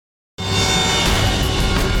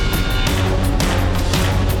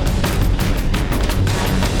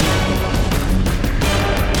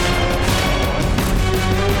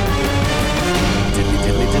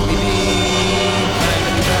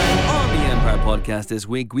podcast this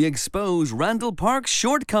week, we expose Randall Park's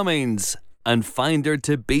shortcomings and find there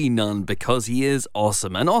to be none because he is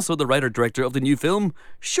awesome, and also the writer-director of the new film,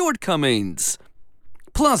 Shortcomings.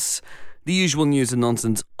 Plus, the usual news and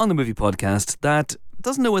nonsense on the movie podcast that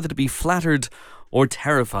doesn't know whether to be flattered or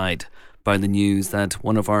terrified by the news that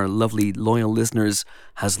one of our lovely loyal listeners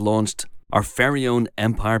has launched our very own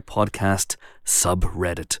Empire Podcast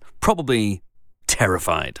subreddit. Probably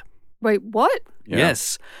terrified. Wait, what? Yeah.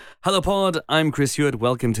 Yes. Hello, Pod. I'm Chris Hewitt.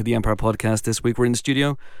 Welcome to the Empire Podcast. This week we're in the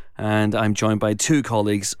studio and I'm joined by two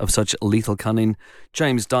colleagues of such lethal cunning.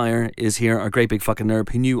 James Dyer is here, our great big fucking nerd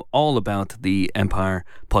who knew all about the Empire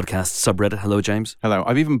Podcast subreddit. Hello, James. Hello.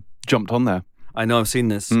 I've even jumped on there. I know, I've seen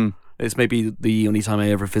this. It's maybe the only time I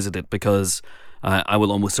ever visit it because I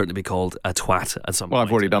will almost certainly be called a twat at some point. Well,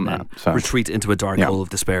 I've already done that. So. Retreat into a dark hole of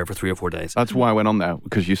despair for 3 or 4 days. That's why I went on there,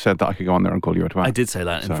 because you said that I could go on there and call you a twat. I did say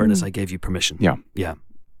that. In fairness, I gave you permission. Yeah. Yeah.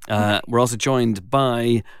 We're also joined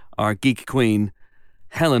by our geek queen,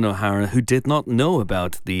 Helen O'Hara, who did not know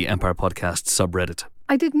about the Empire Podcast subreddit.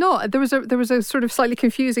 I did not. There was a sort of slightly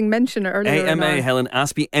confusing mention earlier. AMA, Helen,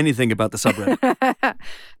 ask me anything about the subreddit.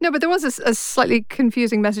 No, but there was a slightly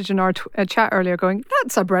confusing message in our chat earlier going, that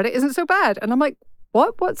subreddit isn't so bad. And I'm like,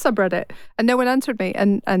 what subreddit? And no one answered me.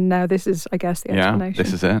 And now this is, I guess, the explanation. Yeah,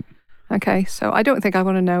 this is it. Okay, so I don't think I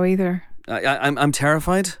want to know either. I'm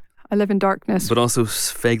terrified. I live in darkness. But also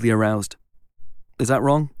vaguely aroused. Is that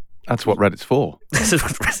wrong? That's what Reddit's for.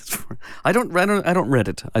 I don't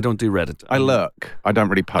Reddit. I don't do Reddit. I lurk. I don't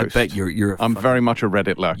really post. I bet you're I'm very much a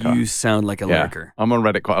Reddit lurker. You sound like a lurker. I'm on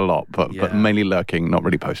Reddit quite a lot, but mainly lurking, not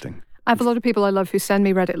really posting. I have a lot of people I love who send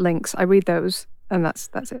me Reddit links. I read those, and that's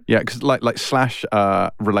it. Yeah, because like slash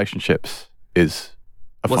relationships is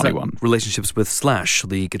a funny one. Relationships with Slash,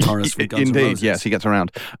 the guitarist from Guns N' Indeed, Roses. yes, he gets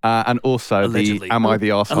around. And also Allegedly. the Am I the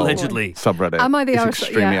Arsehole Allegedly. subreddit. Am I the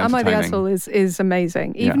Arsehole? Yeah, Am I the Asshole is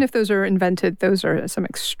amazing. Even if those are invented, those are some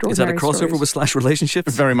extraordinary Is that a crossover stories. with Slash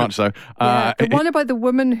relationships? Very much so. The one about the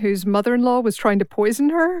woman whose mother-in-law was trying to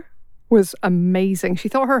poison her was amazing. She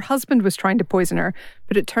thought her husband was trying to poison her,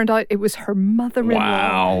 but it turned out it was her mother-in-law.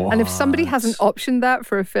 Wow. And if somebody hasn't optioned that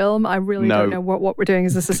for a film, I really don't know what we're doing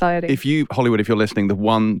as a society. If you're listening, the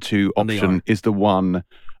 1-2 option is the one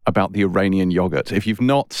about the Iranian yogurt. If you've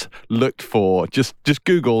not looked for, just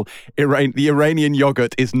Google the Iranian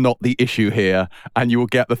yogurt is not the issue here, and you will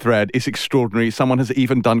get the thread. It's extraordinary. Someone has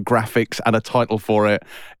even done graphics and a title for it.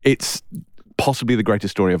 It's possibly the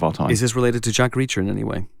greatest story of our time. Is this related to Jack Reacher in any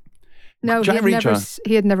way? No, he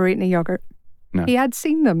had never eaten a yogurt. No. He had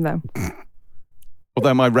seen them, though.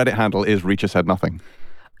 Although my Reddit handle is Reacher Said Nothing.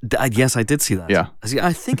 Yes, I did see that. Yeah.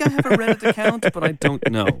 I think I have a Reddit account, but I don't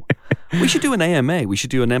know. We should do an AMA. We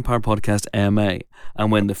should do an Empire Podcast AMA.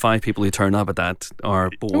 And when the 5 people who turn up at that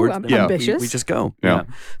are bored, ambitious. We just go. Yeah.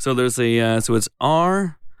 So there's so it's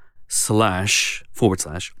r//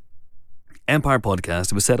 Empire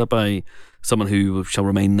Podcast. It was set up by someone who shall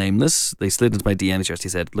remain nameless. They slid into my DMs yesterday. He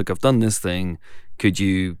said, look, I've done this thing. Could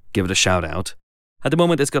you give it a shout out? At the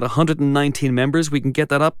moment, it's got 119 members. We can get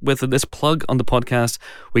that up with this plug on the podcast.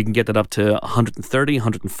 We can get that up to 130,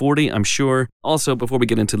 140, I'm sure. Also, before we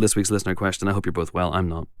get into this week's listener question, I hope you're both well. I'm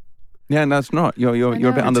not. Yeah, no, it's not. You're a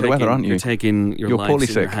bit under the weather, aren't you? You're taking your lives poorly in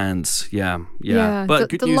sick. your hands. Yeah. But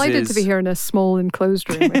good delighted news is, to be here in a small enclosed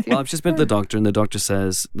room with you. Well, I've just been to the doctor, and the doctor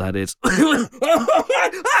says that it's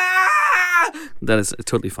that is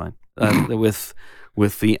totally fine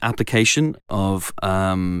with the application of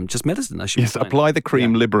just medicine. I should. Yes, apply the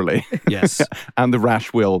cream liberally. Yes, and the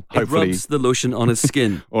rash will hopefully. It rubs the lotion on his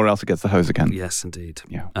skin, or else it gets the hose again. Yes, indeed.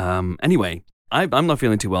 Yeah. Anyway, I'm not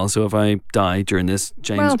feeling too well, so if I die during this,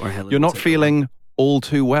 James or Helen, you're not feeling all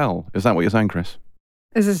too well. Is that what you're saying, Chris?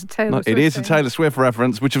 Is this a Taylor Swift It is thing? a Taylor Swift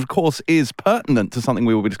reference, which of course is pertinent to something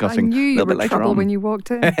we will be discussing. I knew you were later trouble on. when you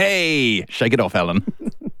walked in. Hey, shake it off, Helen.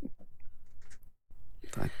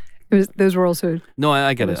 Those were also... No,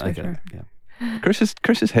 I get it. I get it. Yeah. Chris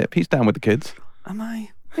is hip. He's down with the kids. Am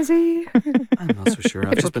I? Is he? I'm not so sure.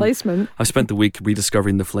 I've spent the week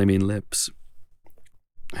rediscovering the Flaming Lips.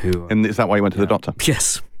 And is that why you went to the doctor?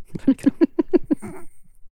 Yes.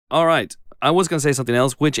 All right. I was going to say something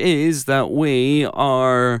else, which is that we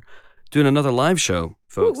are doing another live show,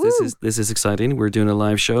 folks. Woo-woo. This is exciting. We're doing a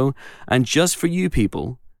live show, and just for you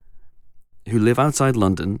people who live outside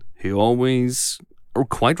London, who always, or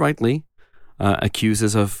quite rightly, accuse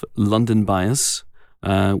us of London bias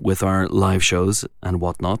with our live shows and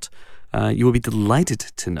whatnot, you will be delighted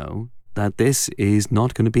to know that this is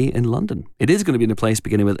not going to be in London. It is going to be in a place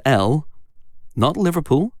beginning with L, not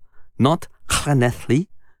Liverpool, not Llanelli,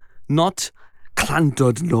 not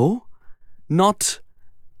Llandudno, not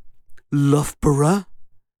Loughborough.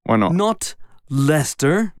 Why not? Not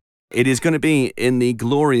Leicester. It is going to be in the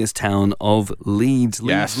glorious town of Leeds.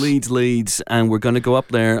 Leeds. And we're going to go up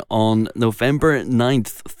there on November 9th,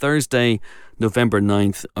 Thursday, November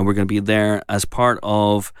 9th. And we're going to be there as part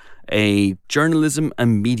of a Journalism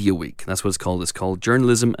and Media Week. That's what it's called. It's called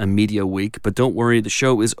Journalism and Media Week. But don't worry, the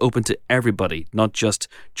show is open to everybody, not just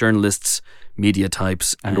journalists, media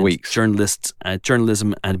types, and weeks. Journalists,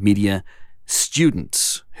 journalism and media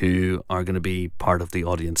students who are going to be part of the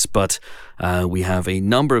audience. But we have a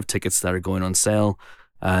number of tickets that are going on sale.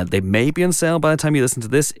 They may be on sale by the time you listen to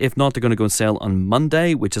this. If not, they're going to go on sale on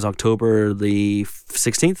Monday, which is October the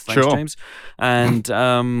 16th. Thanks, sure. James. And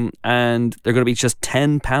they're going to be just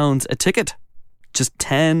 £10 a ticket. Just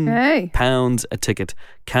 £10 a ticket.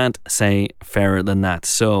 Can't say fairer than that.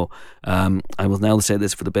 So I will now say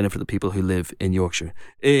this for the benefit of the people who live in Yorkshire.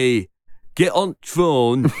 Hey, get on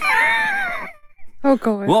phone. Oh,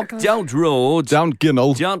 God. Walk down road. Down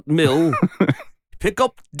Ginnell. Down Mill. Pick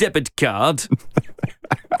up debit card.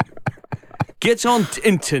 Get on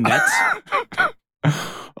internet.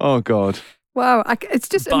 Oh, God. Wow. It's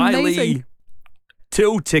just amazing. Buy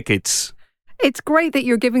 2 tickets. It's great that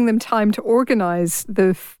you're giving them time to organise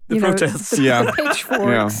the protests. the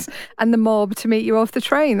pitchforks and the mob to meet you off the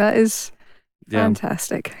train. That is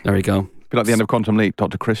fantastic. There you go. Be like the end of Quantum Leap.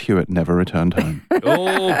 Dr. Chris Hewitt never returned home.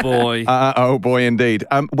 Oh, boy. Oh, boy, indeed.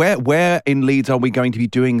 Where in Leeds are we going to be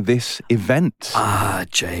doing this event?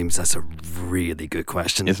 James, that's a really good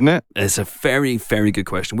question. Isn't it? It's a very, very good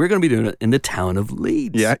question. We're going to be doing it in the town of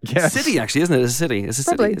Leeds. Yeah, yes. City, actually, isn't it? It's a city. It's a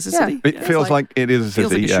city. Probably, It's a city. It feels like it is a city,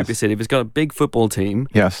 Feels like it yes. should be a city. It's got a big football team.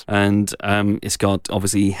 Yes. And it's got,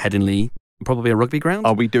 obviously, Headingley, probably a rugby ground.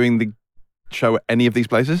 Are we doing the show at any of these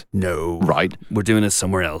places? No. Right. We're doing it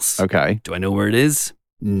somewhere else. Okay. Do I know where it is?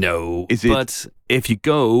 No. Is it? But if you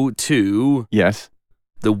go to Yes.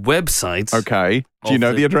 the website. Okay. Do you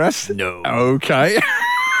know the address? No. Okay.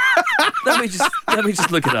 Let me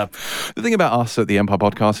just look it up. The thing about us at the Empire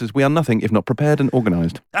Podcast is we are nothing if not prepared and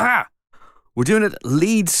organised. We're doing it at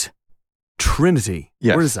Leeds Trinity.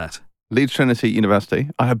 Yes. Where is that? Leeds Trinity University.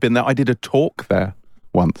 I have been there. I did a talk there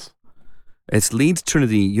once. It's Leeds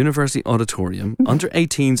Trinity University Auditorium. Under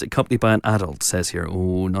 18s accompanied by an adult, says here.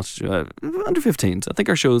 Oh, not under 15s. I think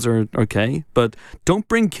our shows are okay, but don't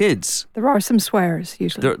bring kids. There are some swears,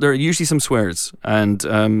 usually. There are usually some swears and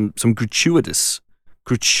some gratuitous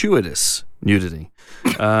nudity.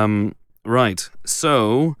 Right.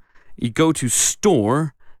 So you go to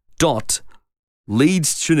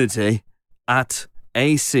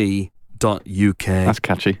store.leedstrinity@ac.uk. That's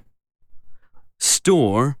catchy.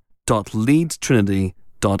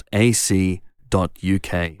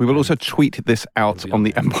 store.leedstrinity.ac.uk. We will also tweet this out on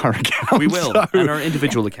the Empire account. We will, and our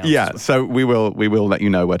individual accounts. Yeah, so we will let you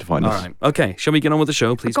know where to find us. All right. Okay, shall we get on with the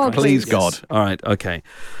show, please? God, please, Yes. God. All right, okay.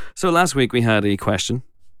 So last week we had a question.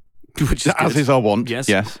 Which is As good. is our want. Yes.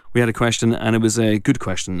 Yes. We had a question, and it was a good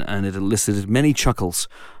question, and it elicited many chuckles.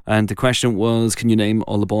 And the question was, can you name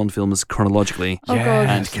all the Bond films chronologically? Oh, God.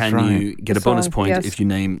 And Yes, can that's you get The a bonus song, point yes. if you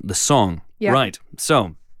name the song? Yeah. Right.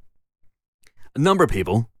 So, a number of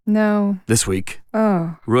people No. this week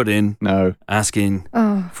Oh. wrote in No. asking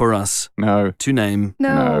Oh. for us No. to name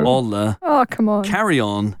No. all the Oh, come on. Carry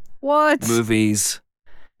On What? movies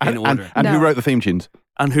in order. And who No. wrote the theme tunes?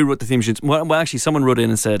 And who wrote the theme tunes? Well, actually, someone wrote in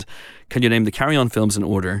and said, can you name the Carry On films in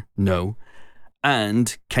order? No.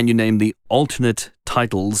 And can you name the alternate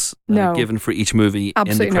titles that are No. given for each movie in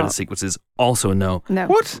Absolutely the credit not. sequences? Also no. No.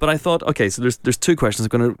 What? But I thought, okay, so there's 2 questions. I'm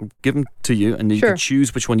going to give them to you, and you Sure. can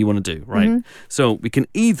choose which one you want to do, right? Mhm. So we can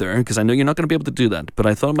either, because I know you're not going to be able to do that, but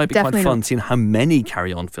I thought it might be quite Definitely fun not. seeing how many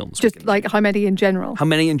Carry On films we Just can. like how many in general? How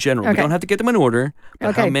many in general? We Okay. don't have to get them in order,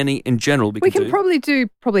 but how Okay. many in general we We can can do? probably do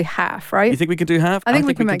half, right? You think we can do half? I think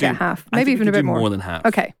we can could make it do- half. I Maybe think we even a could bit do more. more than half.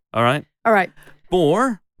 Okay. All right. All right.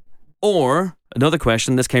 Or another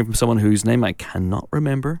question. This came from someone whose name I cannot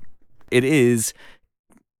remember. It is,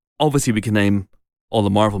 obviously we can name all the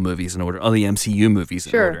Marvel movies in order, all the MCU movies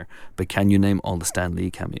in Sure. order, but can you name all the Stan Lee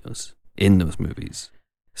cameos in those movies?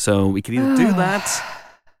 So we could either do that,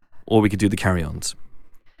 or we could do the carry-ons.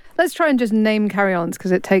 Let's try and just name carry-ons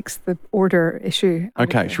because it takes the order issue.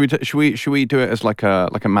 Okay, should we do it as like a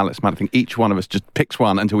mallet thing? Each one of us just picks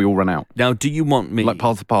one until we all run out, Now, do you want me like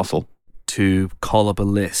parcel. to call up a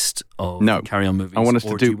list of No. carry-on movies? I want us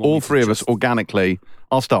or to you do want me all to 3 of us just- organically.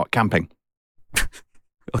 I'll start camping.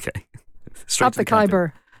 Okay. Straight Up to the camping.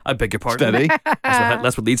 Khyber. I beg your pardon. Steady.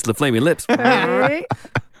 That's what leads to the flaming lips. Right?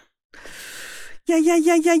 Yeah.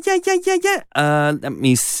 Let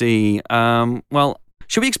me see. Well,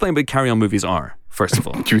 should we explain what carry-on movies are first of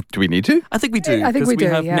all. Do we need to? I think we do. I think we do,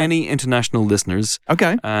 have yeah. many international listeners.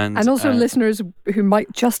 Okay. And also listeners who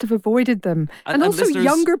might just have avoided them. And also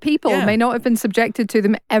younger people may not have been subjected to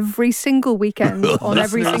them every single weekend on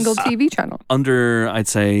every single TV channel. Under, I'd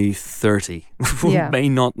say, 30 who may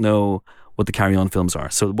not know what the Carry On films are.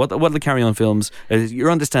 So what are the Carry On films? Your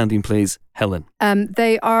understanding, please, Helen.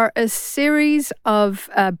 They are a series of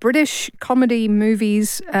British comedy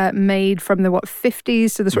movies made from the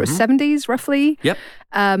 50s to the sort of 70s, roughly. Yep.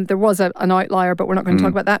 There was an outlier, but we're not going to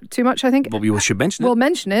talk about that too much, I think. Well, we should mention it. We'll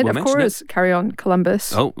mention it, of course. Carry On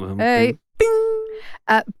Columbus. Oh. Hey. Bing.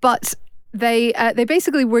 But they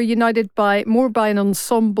basically were united more by an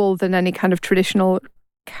ensemble than any kind of traditional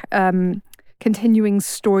continuing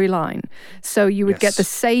storyline. So you would get the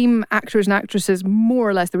same actors and actresses, more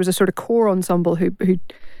or less. There was a sort of core ensemble who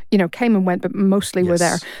came and went, but mostly were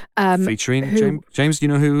there. Featuring James, do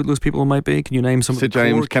you know who those people might be? Can you name some of the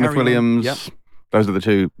James, Kenneth Williams. Yep. Those are the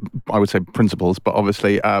two, I would say, principals. But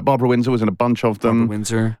obviously, Barbara Windsor was in a bunch of them. Barbara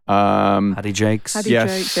Windsor. Hattie Jakes.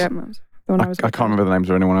 Jakes, yeah. I can't remember the names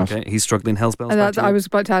of anyone else. Okay, he's struggling Hellspells. I was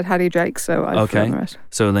about to add Hattie Jakes, so I've forgotten the rest.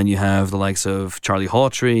 So then you have the likes of Charlie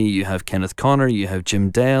Hawtrey, you have Kenneth Connor, you have Jim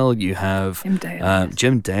Dale, you have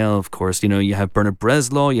Jim Dale, of course. You have Bernard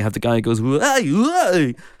Bresslaw, you have the guy who goes,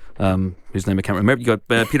 whose name I can't remember. You got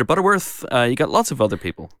Peter Butterworth. You got lots of other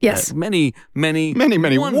people. Yes, many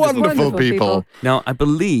wonderful people. Now I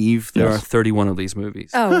believe there are 31 of these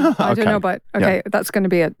movies. Oh, I don't know, but that's going to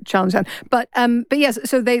be a challenge then. But yes,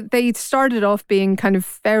 so they started off being kind of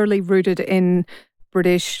fairly rooted in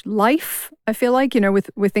British life, I feel like,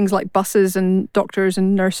 with things like buses and doctors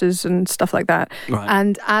and nurses and stuff like that. Right.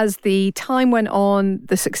 And as the time went on,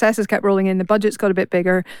 the successes kept rolling in, the budgets got a bit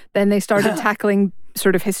bigger, then they started tackling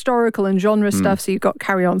sort of historical and genre stuff. So you got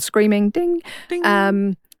Carry On Screaming, ding,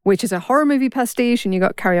 which is a horror movie pastiche, and you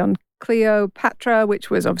got Carry On Cleopatra, which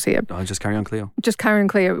was obviously just Carry On Cleo. Just Carry On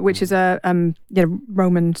Cleo, which is a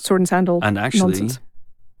Roman sword and sandal and actually, nonsense.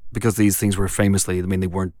 Because these things were famously, they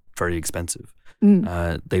weren't very expensive.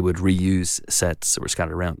 They would reuse sets that were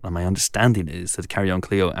scattered around. And my understanding is that Carry On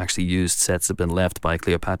Cleo actually used sets that had been left by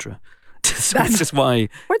Cleopatra. So that's just why.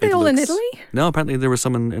 Were they all in Italy? No, apparently there were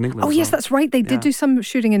some in England. Oh, yes, that's right. They did do some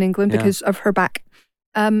shooting in England because of her back.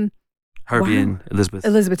 Herbie and Elizabeth.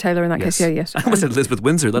 Elizabeth Taylor in that case, yes. I almost said Elizabeth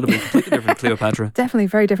Windsor. That would have been completely different Cleopatra. Definitely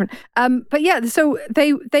very different. But yeah, so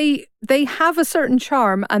they have a certain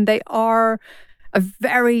charm, and they are a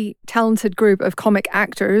very talented group of comic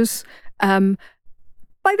actors.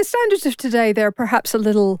 By the standards of today, they're perhaps a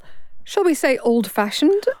little, shall we say,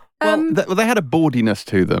 old-fashioned. They had a bawdiness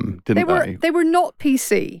to them, didn't they? They were not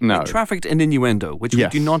PC. No. They trafficked in innuendo, which we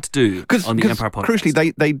do not do on the Empire podcast.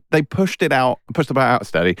 Crucially, they pushed the boat out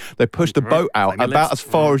steady. They pushed the boat out about as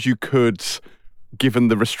far as you could, given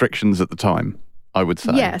the restrictions at the time, I would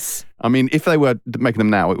say. Yes. I mean, if they were making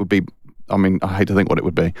them now, it would be, I hate to think what it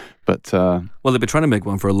would be, but... Well, they've been trying to make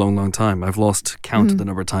one for a long, long time. I've lost count of the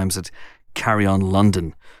number of times that Carry On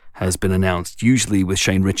London has been announced, usually with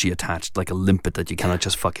Shane Ritchie attached, like a limpet that you cannot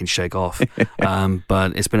just fucking shake off.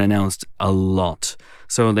 But it's been announced a lot.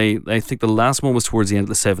 So I think the last one was towards the end of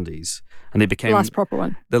the 70s, and they became... The last proper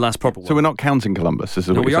one. So we're not counting Columbus, is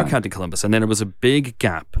what No, we are saying. counting Columbus. And then there was a big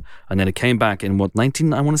gap, and then it came back in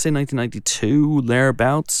 1992,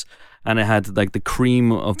 thereabouts. And it had like the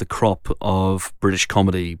cream of the crop of British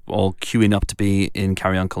comedy all queuing up to be in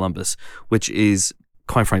Carry On Columbus, which is,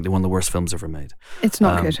 quite frankly, one of the worst films ever made. It's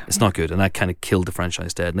not good. It's not good, and that kind of killed the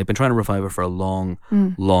franchise dead. And they've been trying to revive it for a long,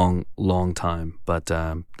 long time, but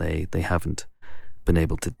they haven't been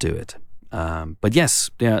able to do it. But yes,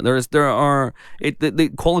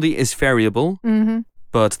 the quality is variable,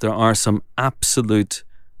 but there are some absolute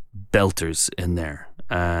belters in there.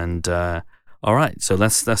 And all right, so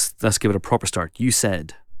let's give it a proper start. You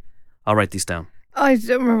said, I'll write these down. I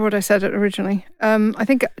don't remember what I said originally. I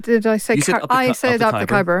think, did I say... I said up the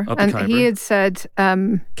Khyber, and he had said...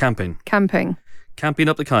 Camping. Camping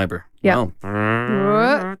up the Khyber. Yeah.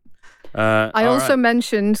 Wow. I also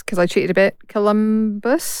mentioned, because I cheated a bit,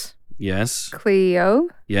 Columbus. Yes. Cleo.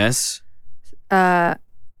 Yes. What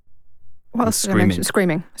else did I mention?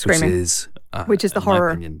 Screaming. Which is the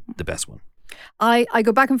horror. In my opinion, the best one. I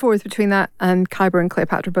go back and forth between that and Khyber and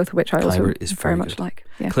Cleopatra, both of which I also very much good. like.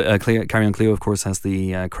 Yeah. Carry On Cleo, of course, has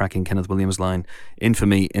the cracking Kenneth Williams line,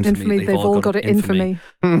 Infamy. They've all got it, infamy.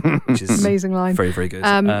 Which is amazing line. Very, very good.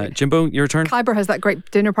 Jimbo, your turn. Khyber has that great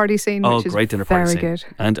dinner party scene, which is great dinner party very scene. good.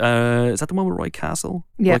 And is that the one with Roy Castle?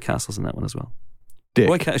 Yeah. Roy Castle's in that one as well.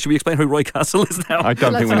 Dick. Should we explain who Roy Castle is now? I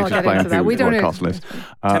don't think we need to explain who Roy Castle is.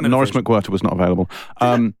 Norris McWhirter was not available.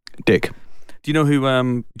 Dick. Do you know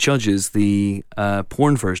who judges the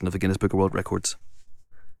porn version of the Guinness Book of World Records?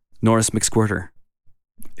 Norris McSquirter.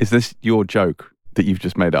 Is this your joke that you've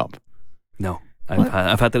just made up? No.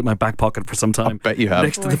 I've had that in my back pocket for some time. I bet you have.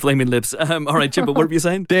 Next to the flaming lips. All right, Jimbo, what were you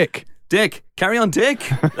saying? Dick. Dick. Carry on, Dick.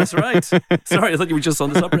 That's right. Sorry, I thought you were just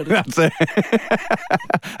on the subreddit. That's it.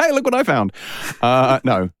 Hey, look what I found.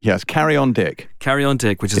 No. Yes. Carry on, Dick. Carry on,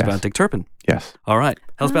 Dick, which is about Dick Turpin. Yes. All right.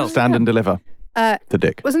 Hell's bells. Stand and deliver. The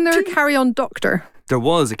Dick. Wasn't there a Carry On Doctor? There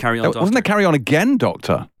was a Carry On Doctor. Wasn't there Carry On Again,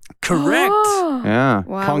 Doctor? Correct. Yeah.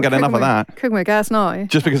 Wow, Can't get enough of that. Cooking my gas now.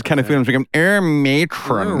 Just because Kenneth Williams became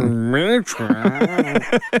matron.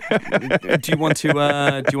 Do you want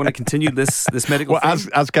to continue this medical Well,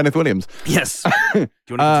 thing? as Kenneth Williams. Yes. Do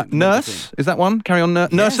you want to Nurse? Is that one? Carry on.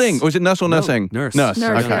 Nursing? Or is it nurse or nursing? Nurse. Nurse.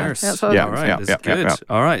 Nurse. Okay. Nurse. That's what Yeah. All right. Yeah. This Yeah. is good. Yeah.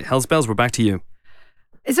 All right. Hell's bells. We're back to you.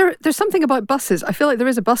 There's something about buses. I feel like there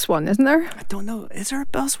is a bus one, isn't there? I don't know. Is there a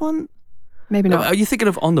bus one? Maybe not. Are you thinking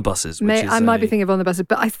of On the Buses? I might be thinking of On the Buses,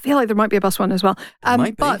 but I feel like there might be a bus one as well.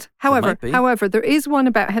 Might be. But however, there is one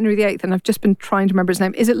about Henry VIII, and I've just been trying to remember his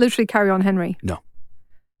name. Is it literally Carry On Henry? No.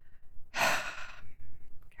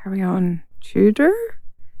 Carry On Tudor?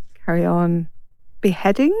 Carry On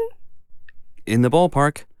Beheading? In the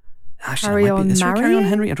ballpark. Carry On Is there a Carry On Marrying?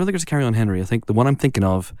 Henry? I don't think there's a Carry On Henry. I think the one I'm thinking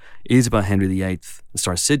of is about Henry VIII. It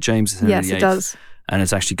stars Sid James as Henry Yes, VIII. it does. And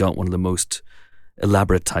it's actually got one of the most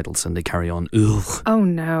elaborate titles, and they carry on. Ugh. Oh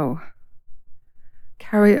no.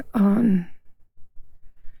 Carry On.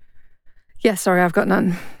 Yes, sorry, I've got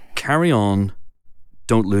none. Carry On,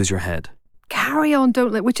 Don't Lose Your Head. Carry On,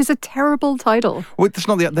 Don't Let, which is a terrible title. Well, it's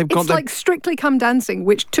not the. They've got It's like Strictly Come Dancing,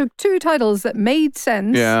 which took two titles that made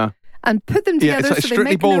sense and put them Yeah, together it's like so they Strictly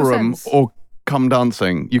make no Ballroom sense. or Come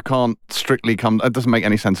Dancing. You can't Strictly Come. It doesn't make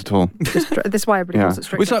any sense at all. That's why everybody calls it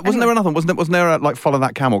Strictly. Wasn't there another one? Wasn't there like Follow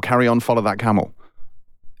That Camel? Carry On, Follow That Camel.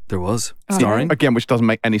 There was. Oh, Starring Again, which doesn't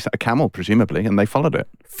make any sense. A camel, presumably, and they followed it.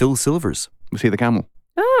 Phil Silvers. Was he the camel?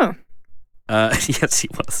 Oh. Yes, he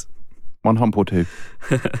was. One hump or two?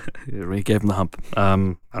 We gave him the hump. I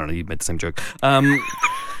don't know, you made the same joke.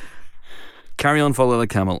 Carry On, Follow the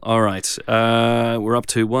Camel. All right. We're up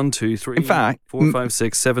to 1, 2, 3, In fact, 4, 5,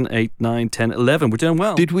 6, 7, 8, 9, 10, 11. We're doing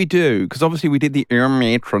well. Did we do? Because obviously we did the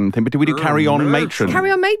matron thing, but did we do Carry On Matron?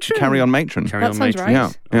 Carry On Matron. Carry On Matron. Carry That On sounds Matron.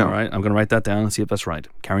 right. Yeah. All right. I'm going to write that down and see if that's right.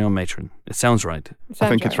 Carry On Matron. It sounds right. I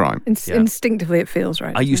think it's right. Yeah. Instinctively, it feels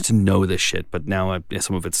right. I used to know this shit, but now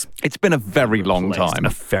some of it's It's been a very long replaced. time.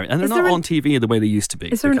 And they're not on TV the way they used to be.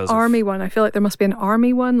 Is there an army one? I feel like there must be an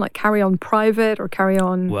army one, like Carry On Private or Carry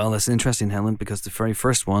On. Well, that's interesting, Helen, because the very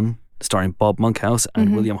first one, starring Bob Monkhouse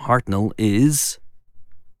and William Hartnell, is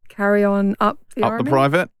Carry On Up the Up Army? the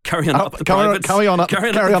Private? Carry On Up the Privates. Carry on up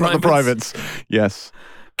the privates. Yes.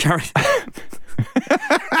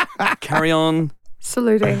 Carry on.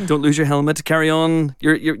 Saluting. Don't lose your helmet. Carry on.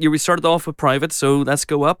 We started off with private, so let's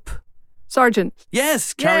go up. Sergeant.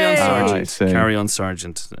 Yes, Carry On Yay! Sergeant. I see. Carry On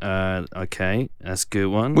Sergeant. Okay, that's a good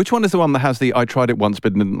one. Which one is the one that has the I tried it once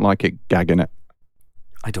but didn't like it gag in it?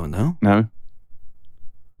 I don't know. No? Do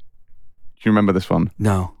you remember this one?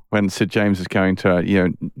 No. When Sid James is going to,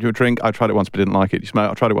 your drink, I tried it once but didn't like it. You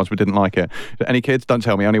smoke, I tried it once but didn't like it. Any kids? Don't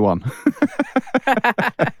tell me, only one.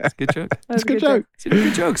 That's a good joke. That's It's a good joke. It's a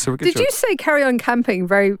good joke. So we're good Did you jokes. say Carry On Camping,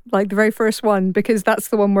 the very first one, because that's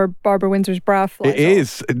the one where Barbara Windsor's bra flies It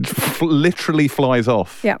is. It literally flies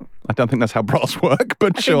off. Yeah. I don't think that's how bras work,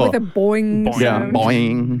 but I sure. think with a boing Yeah, sound.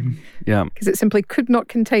 boing. Yeah. Because it simply could not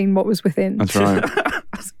contain what was within. That's right.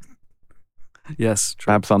 Yes.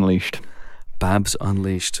 True. Babs Unleashed. Babs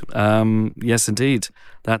Unleashed. Yes, indeed.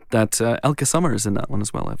 That Elka Summers in that one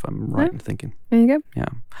as well, if I'm right in thinking. There you go. Yeah.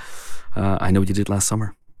 I know what you did last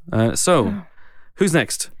summer. So, who's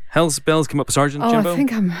next? Hell's bells come up, Sergeant Jimbo. I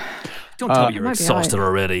think I'm... Don't tell me you're might be exhausted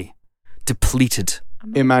already. Depleted.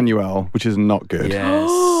 Emmanuel, which is not good. Yes.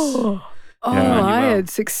 Oh, Yeah. I had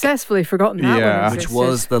successfully forgotten that Yeah. one. Which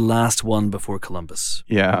was the last one before Columbus.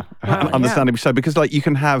 Yeah, Wow, understandably so. Because you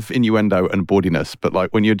can have innuendo and bawdiness, but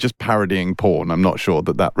when you're just parodying porn, I'm not sure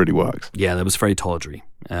that really works. Yeah, that was very tawdry.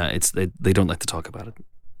 They don't like to talk about it.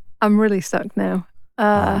 I'm really stuck now.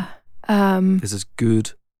 This is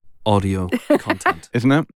good audio content.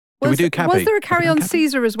 Isn't it? Did we do Cabbie? Was there a Carry On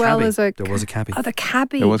Caesar as well Cabbie. as a... There was a Cabbie. Oh, the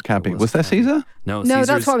Cabbie. There was Cabbie. Was there Caesar? No, No, that's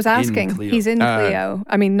Caesar's what I was in asking. Cleo. He's in Cleo.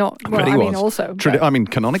 I mean, not... Well, But he I mean, was. also.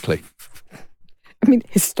 but- Canonically. I mean,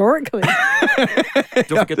 historically.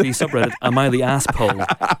 Don't forget the subreddit. Am I the asshole?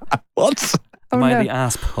 What? Am Oh, I no. the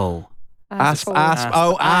asshole? Asp. Asp.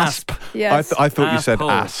 Oh, asp. Yes. I thought you said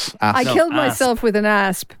Asshole. ass. I No, killed asp. myself with an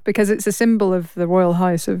asp because it's a symbol of the royal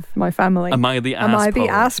house of my family. Am I the Am I the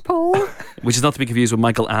asshole? asshole? Which is not to be confused with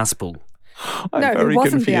Michael Aspel. I'm No, he very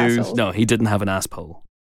wasn't the confused. asshole. No, he didn't have an ass pole.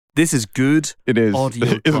 This is good. It is.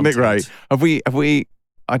 Audio Isn't it great? content. Have we?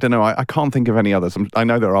 I don't know. I can't think of any others. I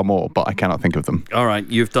know there are more, but I cannot think of them. All right,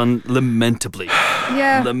 you've done lamentably.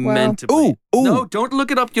 Yeah. Lamentably. Ooh. No, don't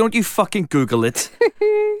look it up. Don't you fucking Google it.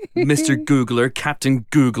 Mr. Googler, Captain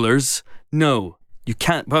Googlers. No, you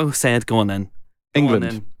can't. Well, say it. Go on then. Go on England.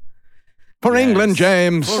 then. For Yes. England,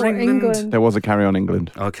 James. For For England. There was a Carry On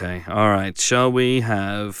England. Okay, all right. Shall we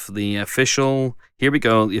have the official... Here we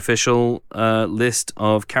go. The official list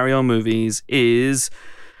of Carry On movies is...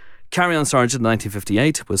 Carry On Sergeant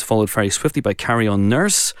 1958 was followed very swiftly by Carry On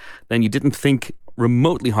Nurse. Then you didn't think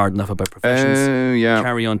remotely hard enough about professions. Oh, yeah.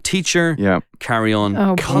 Carry On Teacher. Yeah. Carry On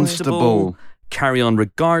Oh, boy. Constable. Carry On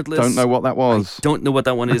Regardless. Don't know what that was. Don't know what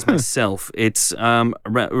that one is myself. It's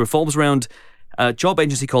revolves around a job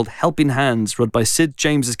agency called Helping Hands, run by Sid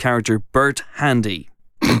James's character Bert Handy.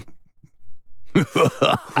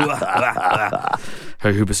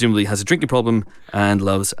 Who presumably has a drinking problem and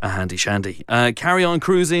loves a handy shandy. Carry On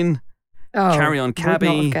Cruising. Oh, Carry On would Cabby.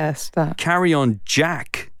 not have guessed that. Carry On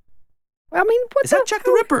Jack. I mean, what Is that Jack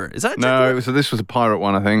the Ripper? Is that Jack the No, Ripper? this was a pirate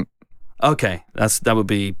one, I think. Okay, that would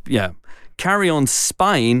be, yeah. Carry On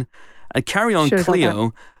Spine and Carry On Should have got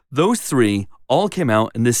Cleo. Those three all came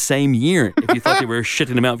out in the same year. If you thought they were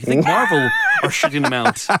shitting them out. If you think Marvel are shitting them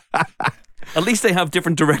out, at least they have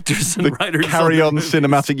different directors and writers. Carry On the movies.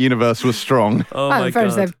 cinematic universe was strong. Oh my in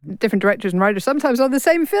fairness, they god. have different directors and writers, sometimes on the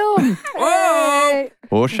same film. Whoa! Hey.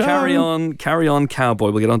 Or show. Carry On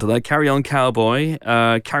Cowboy. We'll get onto that. Carry On Cowboy.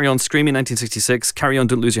 Carry On Screaming 1966. Carry On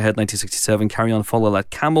Don't Lose Your Head 1967. Carry On Follow That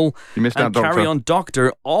Camel. You missed out, And Doctor. Carry On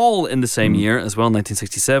Doctor, all in the same year as well,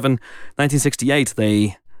 1967. 1968,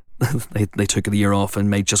 they took the year off and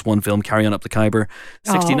made just one film, Carry On Up the Khyber.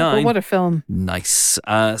 Oh, 69, but what a film. nice.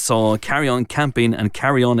 Saw Carry On Camping and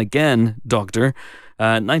Carry On Again, Doctor.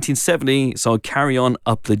 1970 saw Carry On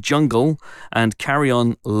Up the Jungle and Carry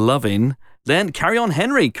On Loving. Then Carry On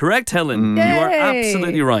Henry, correct, Helen? You are Yay.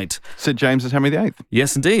 absolutely right. Sid James as Henry VIII.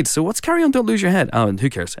 Yes, indeed. So what's Carry On Don't Lose Your Head? Oh, and who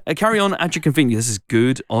cares? Carry On at Your Convenience. This is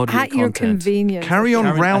good audio At your content. convenience. Carry On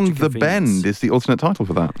Carry On at Round Your the Convenience. Bend is the alternate title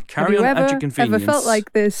for that. Carry Have On you at Your ever Convenience. felt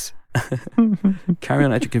like this? Carry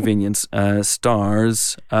On at Your Convenience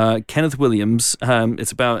stars Kenneth Williams.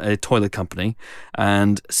 It's about a toilet company,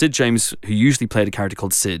 and Sid James, who usually played a character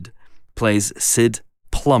called Sid, plays Sid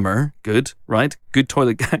Plummer. Good, right? Good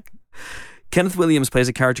toilet guy. Kenneth Williams plays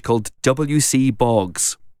a character called W.C.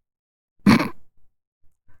 Boggs.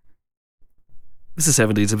 This is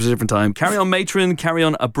 70s. It was a different time. Carry On Matron, Carry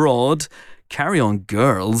On Abroad, Carry On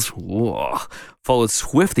Girls, whoa, followed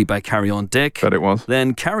swiftly by Carry On Dick. Bet it was.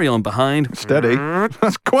 Then Carry On Behind. Steady.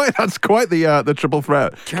 That's quite the triple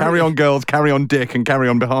threat. Carry On Girls, Carry On Dick, and Carry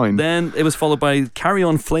On Behind. Then it was followed by Carry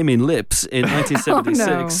On Flaming Lips in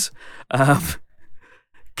 1976.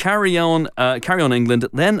 Carry On England.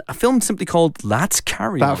 Then a film simply called Let's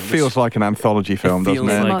Carry On. That feels like an anthology film, doesn't feels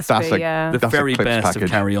it? like- It must That's be, a yeah. the that's a very Clips best package. of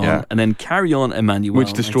Carry On. Yeah. And then Carry On Emmanuel.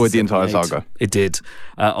 Which destroyed the entire 1978. saga. It did.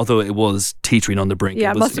 Although it was teetering on the brink.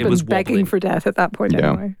 Yeah, it it must have been begging wobbling. for death at that point Yeah.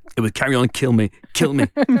 anyway. It was Carry On, Kill Me, Kill Me,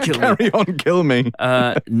 Kill Me. Carry On, Kill Me.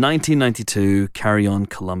 1992, Carry On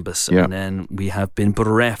Columbus. Yeah. And then we have been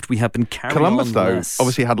bereft. We have been Carry Columbus, On though, less.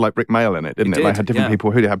 obviously had like Rick Mail in it, didn't It it? They did, had different yeah.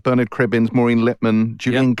 people who they had Bernard Cribbins, Maureen Lipman,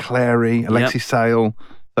 Julian Clary, Alexi Sale.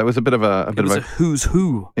 So it was a bit of a It was a who's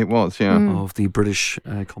who It was, yeah. of the British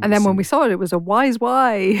comedy And then when scene. we saw it, it was a wise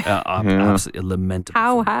why. Absolutely a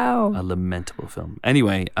lamentable How? A lamentable film.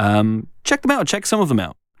 Anyway, check them out. Check some of them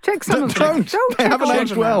out. Check some of them. Don't. They check haven't all of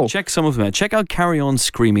aged them well. out. Check some of them out. Check out Carry On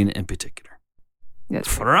Screaming in particular. Yes.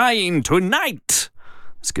 Frying Tonight.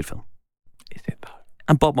 It's a good film. Is it though?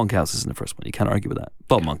 And Bob Monkhouse is in the first one. You can't argue with that.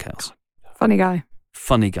 Bob Monkhouse. Funny guy.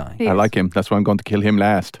 Funny guy. He I is. like him. That's why I'm going to kill him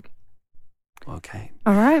last. Okay.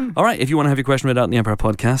 All right. All right. If you want to have your question read out in the Empire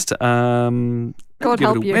podcast, God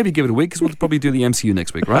help you. maybe give it a week because we'll probably do the MCU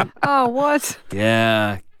next week, right? Oh, what?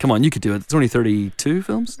 Yeah. Come on, you could do it. It's only 32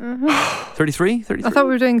 films? 33? 33? I thought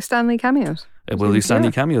we were doing Stanley cameos. We'll do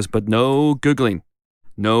Stanley cameos, but no Googling,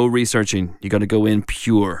 no researching. You got to go in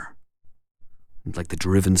pure, like the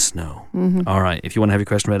driven snow. Mm-hmm. All right. If you want to have your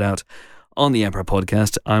question read out on the Empire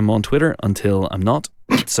podcast, I'm on Twitter until I'm not.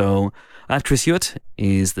 So at Chris Hewitt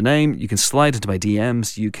is the name. You can slide into my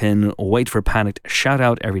DMs. You can wait for a panicked shout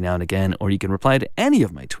out every now and again, or you can reply to any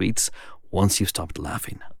of my tweets once you've stopped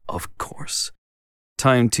laughing, of course.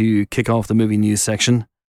 Time to kick off the movie news section.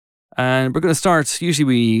 And we're going to start, usually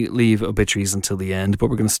we leave obituaries until the end, but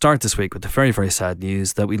we're going to start this week with the very, very sad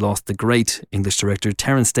news that we lost the great English director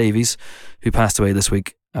Terence Davies, who passed away this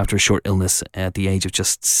week after a short illness at the age of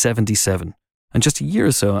just 77, and just a year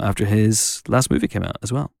or so after his last movie came out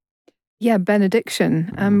as well. Yeah,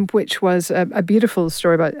 Benediction, which was a beautiful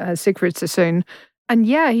story about Siegfried Sassoon. And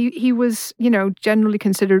yeah, he was, generally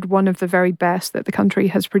considered one of the very best that the country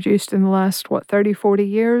has produced in the last, 30, 40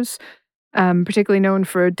 years. Particularly known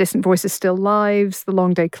for Distant Voices, Still Lives, The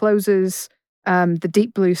Long Day Closes, The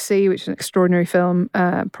Deep Blue Sea, which is an extraordinary film,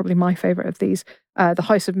 probably my favorite of these, The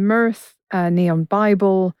House of Mirth, Neon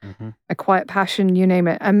Bible, A Quiet Passion, you name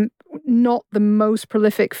it. Not the most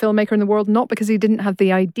prolific filmmaker in the world, not because he didn't have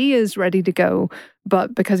the ideas ready to go,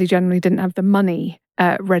 but because he generally didn't have the money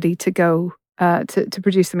ready to go to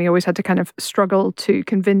produce them. He always had to kind of struggle to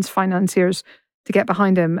convince financiers to get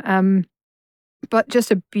behind him. But just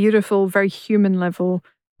a beautiful, very human level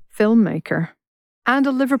filmmaker. And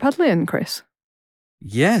a Liverpudlian, Chris.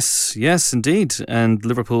 Yes, indeed. And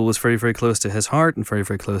Liverpool was very, very close to his heart and very,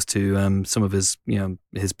 very close to some of his,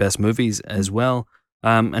 his best movies as well.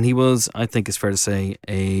 And he was, I think it's fair to say,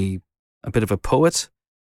 a bit of a poet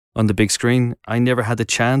on the big screen. I never had the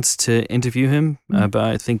chance to interview him, but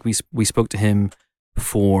I think we spoke to him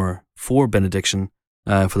for Benediction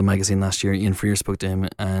for the magazine last year. Ian Freer spoke to him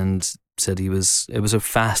and said it was a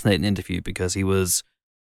fascinating interview because he was,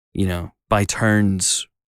 by turns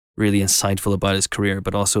really insightful about his career,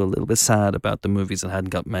 but also a little bit sad about the movies that hadn't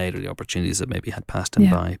got made or the opportunities that maybe had passed him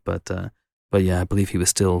by. But yeah, I believe he was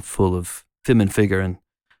still full of vim and figure and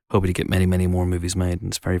hoping to get many, many more movies made. And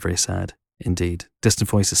it's very, very sad indeed. Distant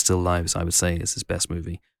Voices, Still Lives, I would say, is his best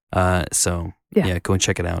movie. So yeah, go and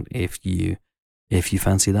check it out if you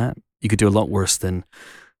fancy that. You could do a lot worse than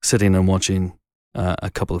sitting and watching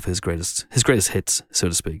a couple of his greatest hits, so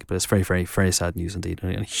to speak. But it's very, very, very sad news indeed,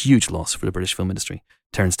 and a huge loss for the British film industry.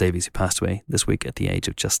 Terence Davies, who passed away this week at the age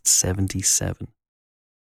of just 77.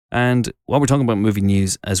 And while we're talking about movie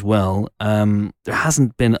news as well, there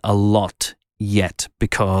hasn't been a lot yet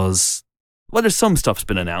because, well, there's some stuff's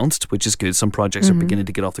been announced, which is good. Some projects are beginning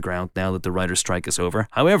to get off the ground now that the writer's strike is over.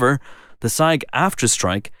 However, the SAG-AFTRA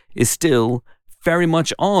strike is still very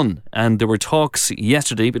much on. And there were talks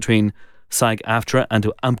yesterday between SAG-AFTRA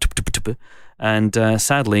and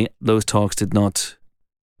sadly, those talks did not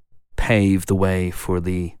pave the way for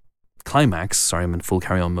the climax, sorry, I'm in full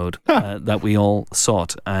carry-on mode, that we all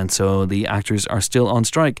sought. And so the actors are still on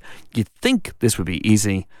strike. You'd think this would be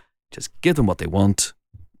easy. Just give them what they want.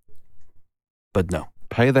 But no.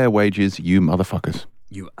 Pay their wages, you motherfuckers.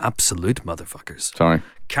 You absolute motherfuckers. Sorry.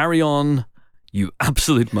 Carry on, you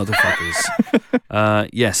absolute motherfuckers.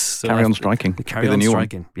 Yes. So carry on striking. Carry on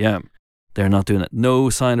striking, yeah. They're not doing it. No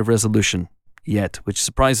sign of resolution yet, which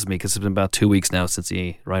surprises me because it's been about 2 weeks now since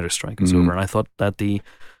the writer's strike was over, and I thought that the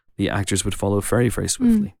actors would follow very, very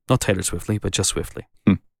swiftly. Not Taylor Swiftly, but just swiftly.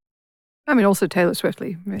 I mean, also Taylor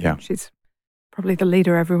Swiftly. Yeah. She's probably the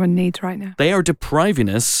leader everyone needs right now. They are depriving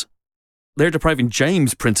us, they're depriving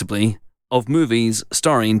James principally of movies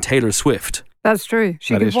starring Taylor Swift. That's true.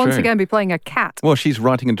 She could once again be playing a cat. Well, she's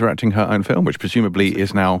writing and directing her own film, which presumably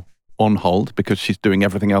is now on hold because she's doing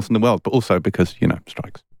everything else in the world, but also because,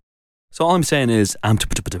 strikes. So all I'm saying is,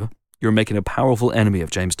 you're making a powerful enemy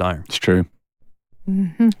of James Dyer. It's true.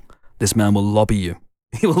 This man will lobby you.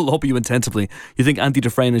 He will lobby you intensively. You think Andy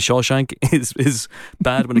Dufresne in Shawshank is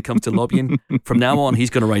bad when it comes to lobbying? From now on, he's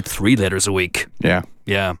going to write 3 letters a week. Yeah.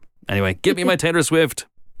 Yeah. Anyway, give me my Taylor Swift.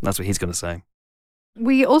 That's what he's going to say.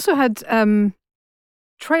 We also had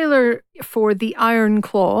trailer for The Iron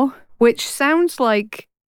Claw, which sounds like...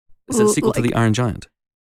 Is it a sequel to The Iron Giant?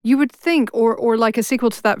 You would think, or like a sequel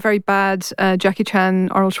to that very bad Jackie Chan,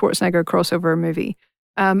 Arnold Schwarzenegger crossover movie.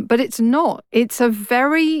 But it's not. It's a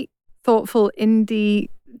very thoughtful indie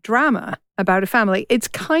drama about a family. It's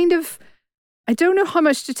kind of, I don't know how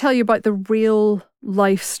much to tell you about the real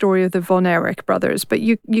life story of the Von Erich brothers, but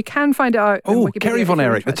you can find out. Oh, Kerry Von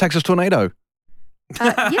Erich, the Texas Tornado.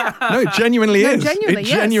 Yeah. No, it genuinely is. Genuinely, it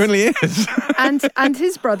genuinely is. And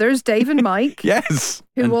his brothers, Dave and Mike. Yes.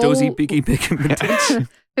 And Dozy, Biggie, Big and Vintage.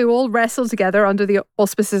 Who all wrestled together under the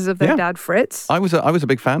auspices of their dad, Fritz. I was a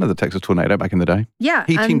big fan of the Texas Tornado back in the day. Yeah.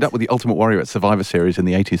 He teamed up with the Ultimate Warrior at Survivor Series in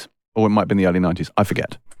the 80s. Or it might have been the early 90s. I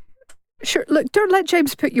forget. Sure. Look, don't let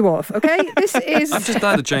James put you off, okay? This is... I'm just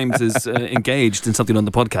glad that James is engaged in something on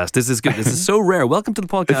the podcast. This is good. This is so rare. Welcome to the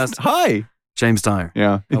podcast. Hi. James Dyer.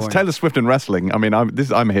 Yeah. It's Taylor Swift and wrestling. I mean,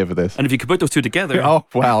 I'm here for this. And if you could put those two together... Oh,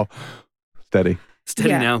 wow. Steady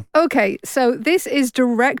now. Okay, so this is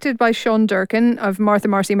directed by Sean Durkin of Martha,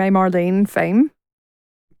 Marcy, May, Marlene fame.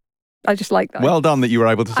 I just like that. Well done that you were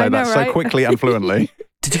able to say that right? so quickly and fluently.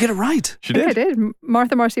 Did you get it right? She did. I did.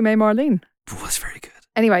 Martha, Marcy, May, Marlene. Oh, that's very good.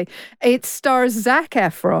 Anyway, it stars Zac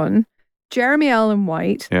Efron, Jeremy Allen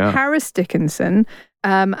White, Harris Dickinson,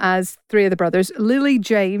 as three of the brothers. Lily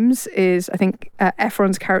James is, I think,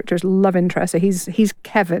 Efron's character's love interest. So he's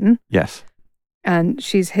Kevin. Yes. And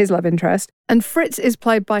she's his love interest. And Fritz is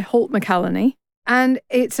played by Holt McCallany. And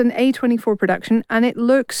it's an A24 production, and it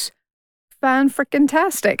looks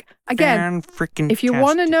fan-frickin-tastic. Again, if you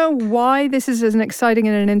want to know why this is an exciting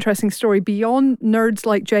and an interesting story beyond nerds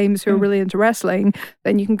like James who are really into wrestling,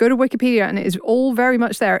 then you can go to Wikipedia, and it is all very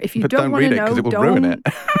much there. If you don't want to know, it will ruin it.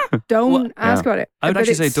 Don't ask about it. I would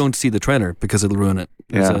actually say don't see the trailer because it'll ruin it.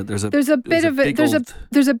 There's a bit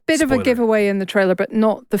of a giveaway in the trailer, but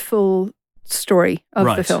not the full story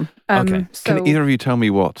of the film. Okay. So Can either of you tell me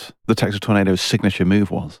what the Texas Tornado's signature move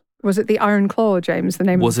was? Was it the Iron Claw, James, the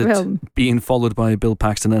name of the film? Was it being followed by Bill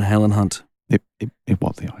Paxton and Helen Hunt? It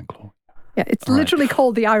was the Iron Claw. Yeah, it's literally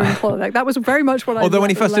called the Iron Claw. Like, that was very much what I. Although when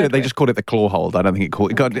he first did it, they just called it the claw hold. I don't think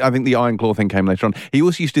I think the Iron Claw thing came later on. He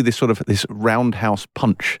also used to do this roundhouse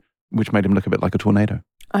punch, which made him look a bit like a tornado.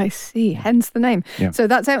 I see. Hence the name. Yeah. So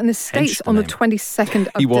that's out in the States on the 22nd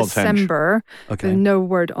of December. Okay. There's no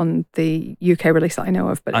word on the UK release that I know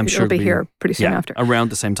of, but it'll be here pretty soon after. Around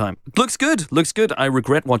the same time. Looks good. I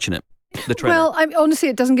regret watching it. The trailer. Well, honestly,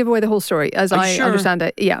 it doesn't give away the whole story, as I understand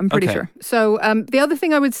it. Yeah, I'm pretty sure. So the other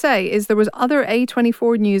thing I would say is there was other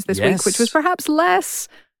A24 news this week, which was perhaps less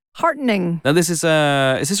heartening. Now, this is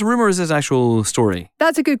this a rumor or is this actual story?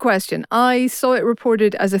 That's a good question. I saw it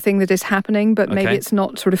reported as a thing that is happening, but maybe it's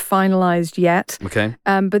not sort of finalized yet. Okay.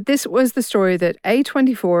 But this was the story that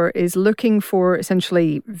A24 is looking for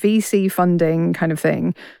essentially VC funding kind of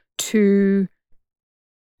thing to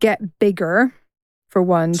get bigger, for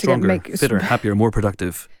one, stronger, to get fitter, happier, more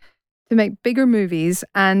productive. To make bigger movies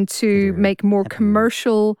and to make more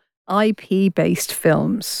commercial IP-based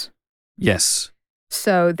films. Yes.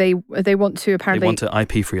 So they want to apparently... They want to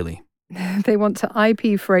IP freely. They want to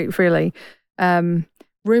IP freely.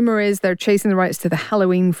 Rumor is they're chasing the rights to the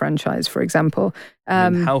Halloween franchise, for example.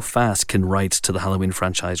 How fast can rights to the Halloween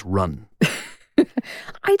franchise run?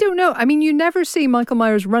 I don't know. I mean, you never see Michael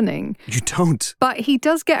Myers running. You don't. But he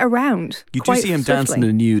does get around. You do see him dancing in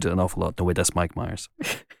the nude an awful lot. No, wait, that's Mike Myers.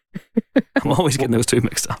 I'm always getting those two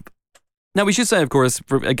mixed up. Now, we should say, of course,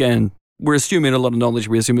 again, we're assuming a lot of knowledge.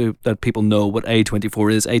 We're assuming that people know what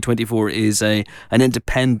A24 is. A24 is an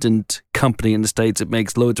independent company in the States. It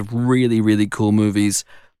makes loads of really, really cool movies,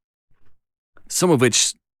 some of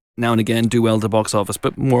which now and again do well at the box office,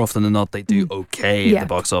 but more often than not, they do okay at the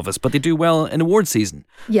box office. But they do well in award season.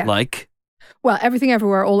 Yeah. Like... Well, Everything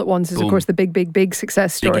Everywhere All at Once is, of course, the big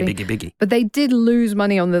success story. Biggie. But they did lose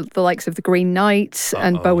money on the likes of The Green Knight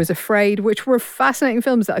and Beau is Afraid, which were fascinating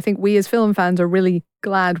films that I think we as film fans are really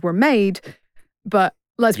glad were made. But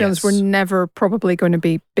let's be honest, were never probably going to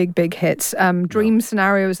be big hits. Dream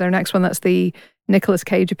Scenario is their next one. That's the Nicolas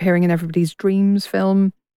Cage appearing in everybody's dreams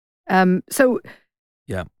film.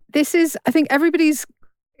 This is, I think everybody's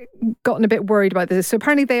gotten a bit worried about this. So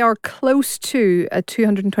apparently they are close to a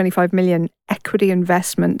 $225 million equity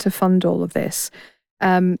investment to fund all of this.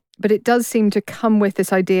 But it does seem to come with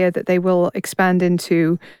this idea that they will expand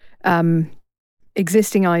into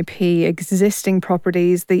existing IP, existing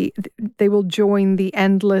properties. They will join the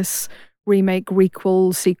endless remake,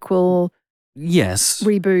 requel, sequel,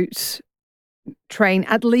 reboot train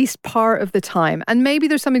at least part of the time. And maybe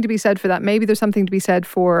there's something to be said for that. Maybe there's something to be said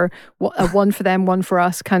for a one for them, one for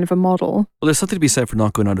us kind of a model. Well, there's something to be said for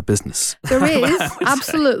not going out of business. There is,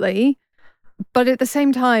 absolutely. But at the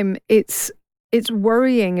same time, it's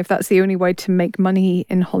worrying if that's the only way to make money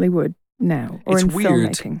in Hollywood now or in filmmaking.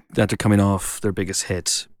 It's weird that they're coming off their biggest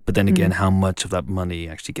hit. But then again, how much of that money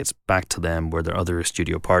actually gets back to them? Were there other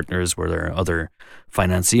studio partners? Were there other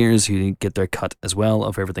financiers who get their cut as well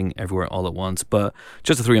of Everything Everywhere All at Once? But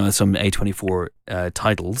just to throw on some A24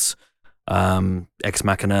 titles, Ex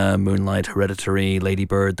Machina, Moonlight, Hereditary, Lady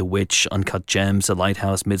Bird, The Witch, Uncut Gems, The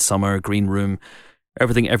Lighthouse, Midsummer, Green Room,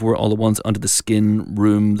 Everything Everywhere All at Once, Under the Skin,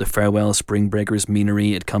 Room, The Farewell, Spring Breakers,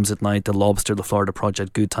 Meanery, It Comes at Night, The Lobster, The Florida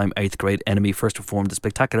Project, Good Time, 8th Grade, Enemy, First Reformed, The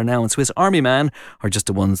Spectacular Now, and Swiss Army Man are just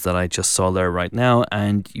the ones that I just saw there right now.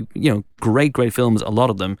 And, you know, great films, a lot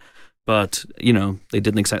of them. But, you know, they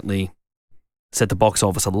didn't exactly set the box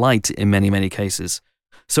office alight in many cases.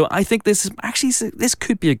 So I think this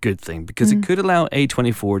could be a good thing because it could allow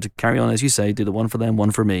A24 to carry on, as you say, do the one for them,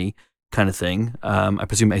 one for me kind of thing. I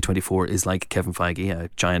presume A24 is like Kevin Feige, a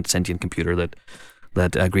giant sentient computer that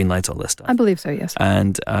greenlights all this stuff. I believe so, yes.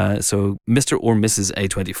 And so Mr. or Mrs.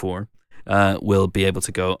 A24 will be able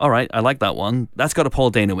to go, all right, I like that one. That's got a Paul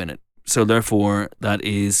Dano in it. So therefore, that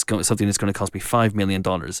is something that's going to cost me $5 million.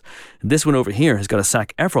 This one over here has got a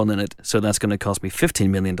Zac Efron in it, so that's going to cost me $15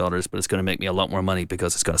 million, but it's going to make me a lot more money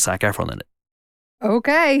because it's got a Zac Efron in it.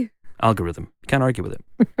 Okay. algorithm. Can't argue with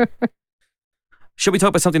it. Should we talk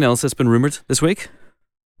about something else that's been rumoured this week?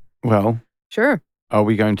 Well, Sure. are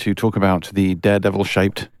we going to talk about the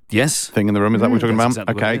Daredevil-shaped Yes. thing in the room? Is that what we're talking about?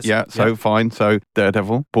 Exactly what Okay, it is. yeah, so fine. So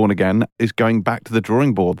Daredevil, Born Again, is going back to the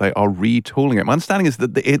drawing board. They are retooling it. My understanding is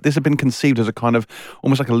that this had been conceived as a kind of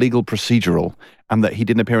almost like a legal procedural, and that he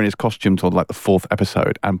didn't appear in his costume till like the 4th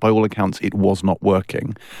episode, and by all accounts it was not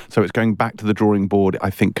working. So it's going back to the drawing board, I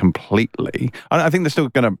think, completely. I think they're still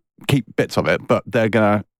going to keep bits of it, but they're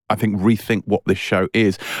going to, I think, rethink what this show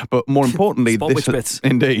is. But more importantly, Spot which bits.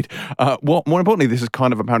 Indeed. More importantly, this has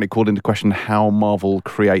kind of apparently called into question how Marvel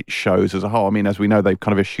creates shows as a whole. I mean, as we know, they've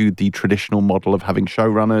kind of eschewed the traditional model of having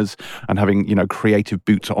showrunners and having, creative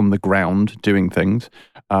boots on the ground doing things,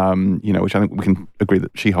 which I think we can agree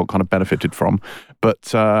that She-Hulk kind of benefited from. But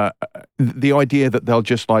the idea that they'll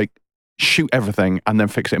just shoot everything and then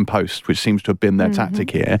fix it in post, which seems to have been their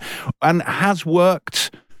tactic here, and has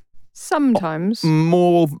worked Sometimes.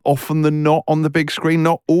 more often than not on the big screen,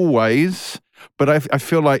 not always, but I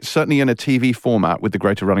feel like certainly in a TV format with the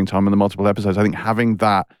greater running time and the multiple episodes, I think having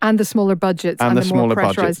that And the smaller budgets and the more smaller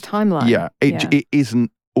pressurized timeline. it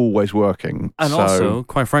isn't always working. And also,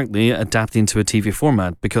 quite frankly, adapting to a TV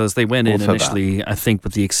format, because they went in Also initially, I think,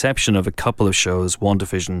 with the exception of a couple of shows,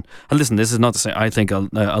 WandaVision. And listen, this is not to say I think a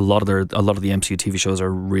lot of the MCU TV shows are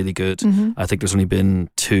really good. I think there's only been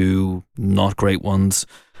 2 not great ones.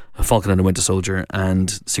 Falcon and the Winter Soldier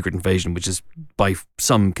and Secret Invasion, which is by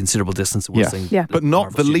some considerable distance the worst thing. Yeah. But not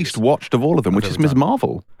Marvel the Studios least watched of all of them, which is Ms.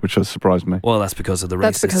 Marvel, which has surprised me. Well, that's because of the racism.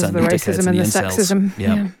 That's because of the racism and the sexism.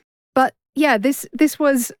 Yeah. But yeah, this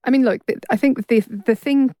was, I mean, look, I think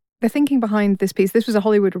the thinking behind this piece, this was a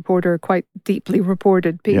Hollywood Reporter, quite deeply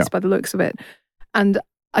reported piece by the looks of it. And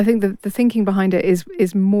I think the thinking behind it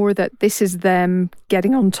is more that this is them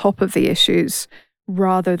getting on top of the issues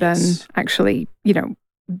rather than actually,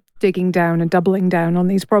 digging down and doubling down on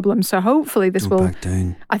these problems. So hopefully this will...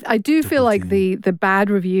 I do feel like the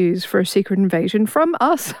bad reviews for Secret Invasion from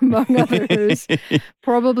us, among others,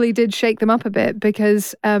 probably did shake them up a bit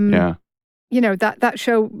because... that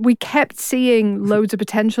show, we kept seeing loads of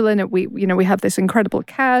potential in it. We have this incredible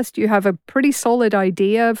cast. You have a pretty solid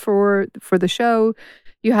idea for the show.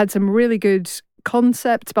 You had some really good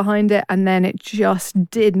concepts behind it, and then it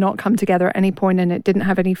just did not come together at any point, and it didn't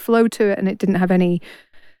have any flow to it, and it didn't have any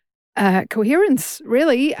coherence,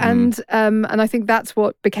 really. And I think that's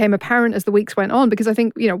what became apparent as the weeks went on, because I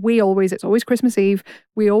think, it's always Christmas Eve.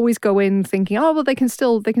 We always go in thinking, oh, well, they can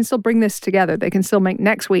still bring this together. They can still make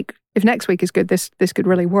next week. If next week is good, this could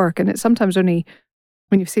really work. And it's sometimes only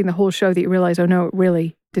when you've seen the whole show that you realize, oh no, it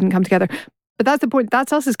really didn't come together. But that's the point.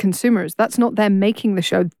 That's us as consumers. That's not them making the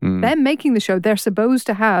show. Them making the show, they're supposed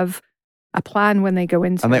to have a plan when they go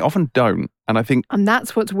into it. And they often don't. And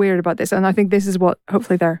that's what's weird about this. And I think this is what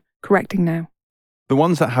hopefully they're correcting now. The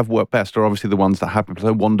ones that have worked best are obviously the ones that have,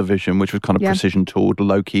 so WandaVision, which was kind of precision tooled,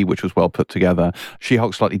 Loki, which was well put together,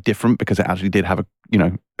 She-Hulk slightly different because it actually did have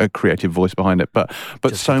a creative voice behind it, but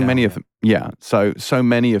so many of them, so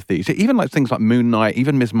many of these, even like things like Moon Knight,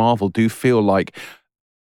 even Ms. Marvel, do feel like,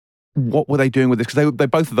 what were they doing with this? Because they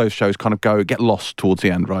both of those shows kind of get lost towards the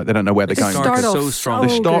end, right? They don't know where they're going. They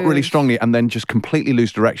start really strongly and then just completely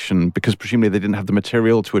lose direction because presumably they didn't have the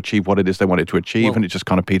material to achieve what it is they wanted to achieve, and it just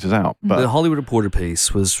kind of peters out. But the Hollywood Reporter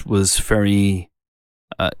piece was very,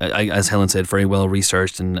 as Helen said, very well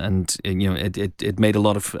researched, and it made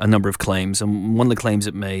a number of claims, and one of the claims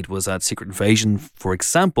it made was that Secret Invasion, for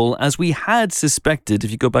example, as we had suspected,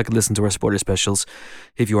 if you go back and listen to our spoiler specials,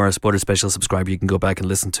 if you are a spoiler special subscriber, you can go back and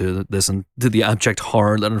listen to the abject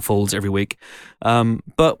horror that unfolds every week.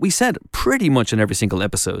 But we said pretty much in every single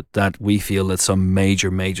episode that we feel that some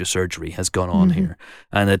major surgery has gone on here,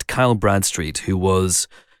 and that Kyle Bradstreet, who was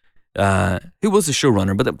a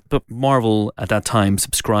showrunner, but Marvel at that time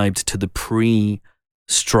subscribed to the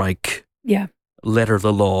pre-strike letter of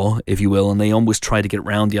the law, if you will, and they almost tried to get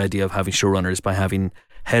around the idea of having showrunners by having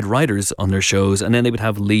head writers on their shows, and then they would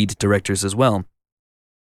have lead directors as well.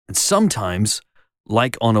 And sometimes,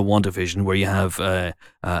 like on a WandaVision, where you have a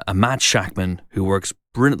Matt Shackman who works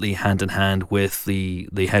brilliantly hand in hand with the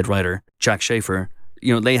head writer, Jack Schaefer,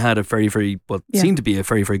 they had a very, very, seemed to be a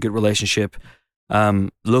very, very good relationship.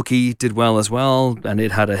 Loki did well as well, and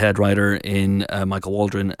it had a head writer in Michael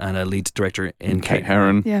Waldron and a lead director in Kate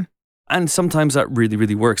Herron. Yeah. And sometimes that really,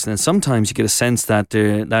 really works. And then sometimes you get a sense that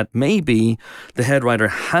that maybe the head writer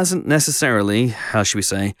hasn't necessarily, how should we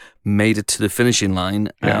say, made it to the finishing line,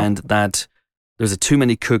 and that there's a too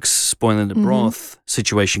many cooks spoiling the broth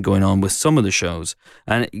situation going on with some of the shows.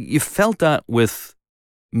 And you felt that with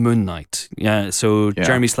Moon Knight. So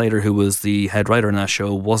Jeremy Slater, who was the head writer on that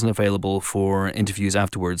show, wasn't available for interviews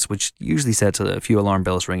afterwards, which usually sets a few alarm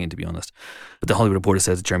bells ringing, to be honest. But the Hollywood Reporter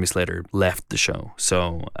says that Jeremy Slater left the show.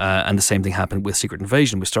 So, and the same thing happened with Secret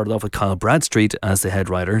Invasion. We started off with Kyle Bradstreet as the head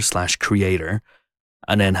writer / creator.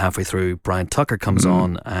 And then halfway through, Brian Tucker comes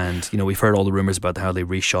on, and we've heard all the rumors about how they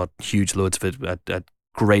reshot huge loads of it at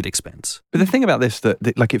great expense. But the thing about this, that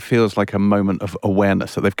it feels like a moment of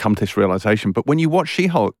awareness that they've come to this realization. But when you watch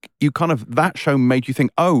She-Hulk, that show made you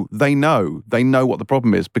think, oh, they know what the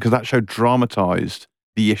problem is, because that show dramatized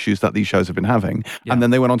the issues that these shows have been having. Yeah. And then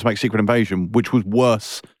they went on to make Secret Invasion, which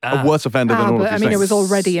was a worse offender than all of these things. It was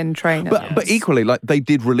already in train. But equally, they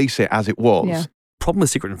did release it as it was. Yeah. Problem with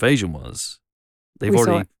Secret Invasion was they've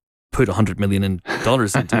already put $100 million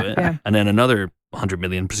into it, and then another $100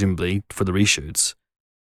 million, presumably, for the reshoots.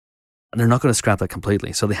 And they're not going to scrap that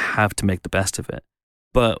completely, so they have to make the best of it.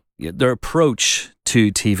 But their approach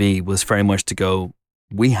to TV was very much to go,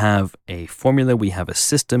 we have a formula, we have a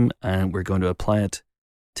system, and we're going to apply it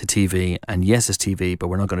to TV. And yes, it's TV, but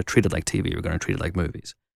we're not going to treat it like TV, we're going to treat it like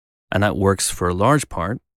movies. And that works for a large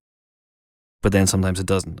part, but then sometimes it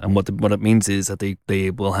doesn't. And what it means is that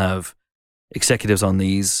they will have executives on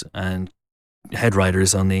these and head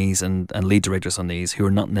writers on these and lead directors on these who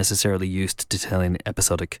are not necessarily used to telling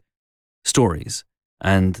episodic stories,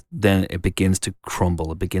 and then it begins to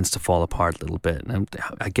crumble, it begins to fall apart a little bit. And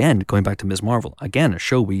again, going back to Ms. Marvel, again, a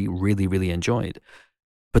show we really, really enjoyed,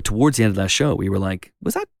 but towards the end of that show we were like,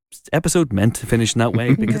 was that episode meant to finish in that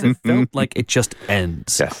way? Because it felt like it just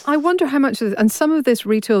ends. Yes. I wonder how much of this, and some of this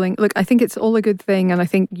retooling, look, I think it's all a good thing, and I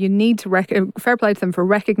think you need to fair play to them for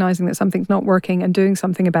recognizing that something's not working and doing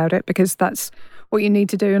something about it, because that's what you need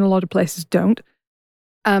to do, and a lot of places don't.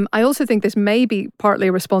 I also think this may be partly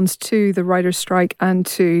a response to the writers' strike and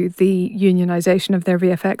to the unionization of their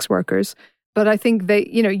VFX workers. But I think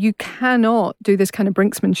you cannot do this kind of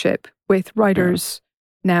brinksmanship with writers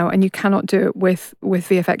now, and you cannot do it with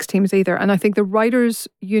VFX teams either. And I think the writers'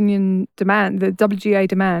 union demand, the WGA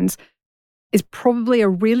demands, is probably a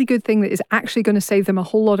really good thing that is actually going to save them a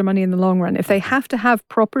whole lot of money in the long run. If they have to have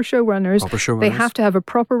proper showrunners, they have to have a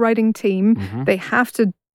proper writing team, they have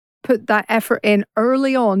to put that effort in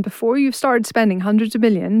early on before you've started spending hundreds of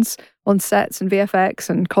millions on sets and VFX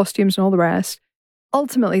and costumes and all the rest.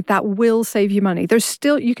 Ultimately, that will save you money.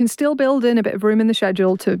 You can still build in a bit of room in the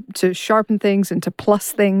schedule to sharpen things and to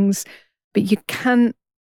plus things, but you can't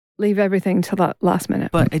leave everything till that last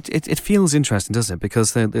minute. But it feels interesting, doesn't it?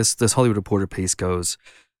 Because this Hollywood Reporter piece goes,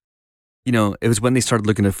 it was when they started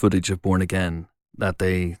looking at footage of Born Again that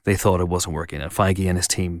they thought it wasn't working. That Feige and his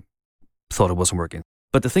team thought it wasn't working.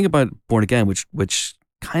 But the thing about Born Again, which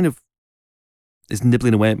kind of is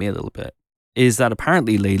nibbling away at me a little bit, is that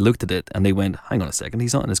apparently they looked at it and they went, hang on a second,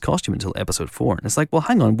 he's not in his costume until episode 4. And it's like, well,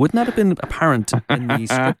 hang on, wouldn't that have been apparent in the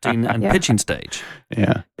scripting and pitching stage?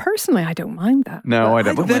 Yeah. Personally, I don't mind that. No, I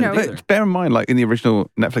don't. But bear in mind, like in the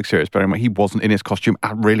original Netflix series, he wasn't in his costume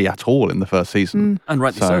really at all in the first season. And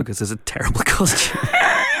rightly so, because it's a terrible costume.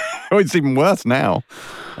 Oh, it's even worse now.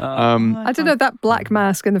 I don't know, that black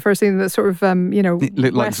mask in the first scene, that sort of,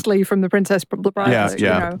 Wesley from the Princess Bride.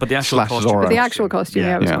 Yeah. But the actual costume. But the actual costume,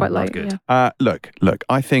 it was quite late. Yeah. Look,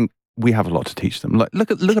 I think we have a lot to teach them.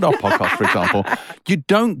 Look at our podcast, for example. You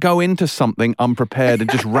don't go into something unprepared and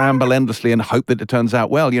just ramble endlessly and hope that it turns out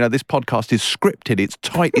well. This podcast is scripted, it's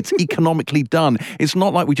tight, it's economically done. It's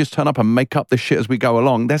not like we just turn up and make up the shit as we go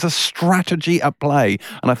along. There's a strategy at play,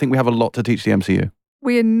 and I think we have a lot to teach the MCU.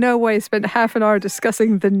 We in no way spent half an hour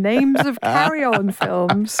discussing the names of carry-on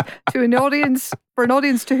films for an audience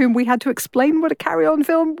to whom we had to explain what a carry-on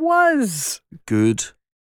film was. Good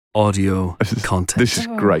audio content. This is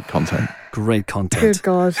great content. Great content. Good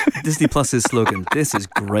God. Disney Plus's slogan, this is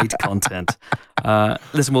great content.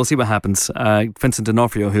 Listen, we'll see what happens. Vincent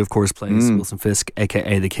D'Onofrio, who of course plays Wilson Fisk,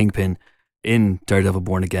 a.k.a. the Kingpin in Daredevil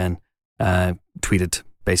Born Again, tweeted,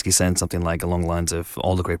 basically saying something like along the lines of,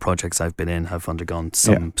 all the great projects I've been in have undergone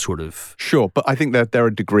some sort of... Sure, but I think that there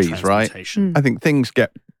are degrees, right? I think things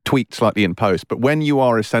get tweaked slightly in post, but when you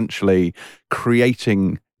are essentially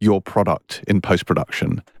creating your product in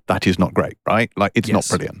post-production, that is not great, right? Like, it's not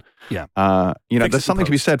brilliant. Yeah. There's something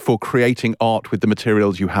to be said for creating art with the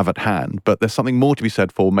materials you have at hand, but there's something more to be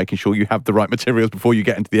said for making sure you have the right materials before you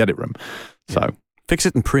get into the edit room. So... Fix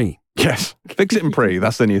it in pre. Yes, fix it in pre.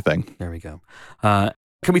 That's the new thing. There we go.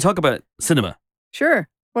 Can we talk about cinema? Sure.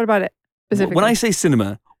 What about it specifically? When I say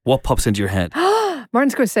cinema, what pops into your head?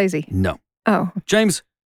 Martin Scorsese. No. Oh. James,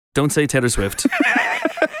 don't say Taylor Swift.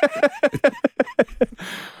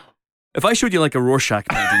 If I showed you like a Rorschach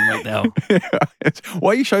painting right now.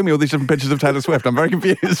 Why are you showing me all these different pictures of Taylor Swift? I'm very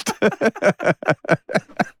confused.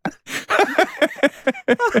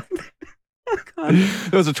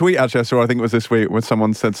 There was a tweet actually I saw, I think it was this week, when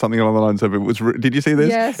someone said something along the lines of, did you see this?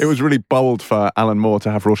 Yes. It was really bold for Alan Moore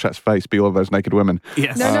to have Rorschach's face be all of those naked women.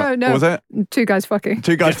 Yes. No. What was it? Two guys fucking.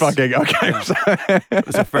 Two guys fucking, okay. Yeah. It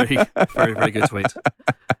was a very, very, very good tweet.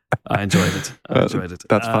 I enjoyed it.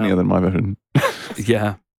 That's funnier than my version.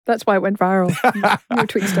 Yeah. That's why it went viral. Your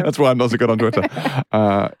tweets don't. That's why I'm not so good on Twitter.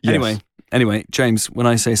 Yes. Anyway, James, when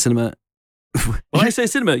I say cinema,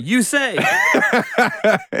 you say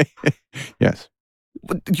yes.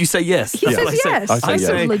 You say yes. He says yes. I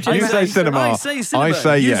say yes. You say cinema. I say cinema. I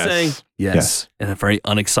say you yes. Say yes. In a very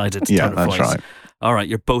unexcited tone of that's voice. right. All right,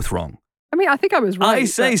 you're both wrong. I mean, I think I was right. I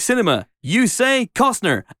say cinema. You say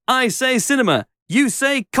Costner. I say cinema. You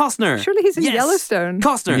say Costner. Surely he's in Yes. Yellowstone.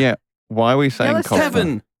 Costner. Yeah. Why are we saying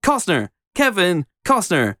Yellowstone. Costner? Kevin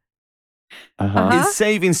Costner is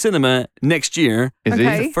saving cinema next year. Is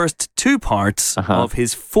Okay. he? The first two parts of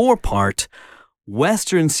his 4-part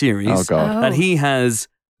Western series Oh, God. that he has,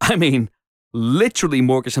 literally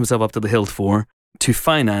mortgaged himself up to the hilt for to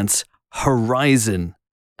finance Horizon,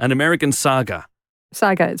 an American saga.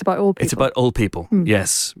 Saga. It's about old people. It's about old people.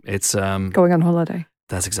 Yes. It's going on holiday.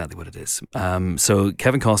 That's exactly what it is. So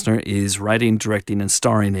Kevin Costner is writing, directing, and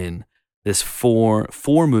starring in this four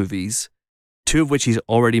movies, 2 of which he's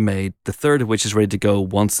already made, the 3rd of which is ready to go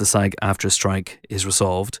once the SAG-AFTRA strike is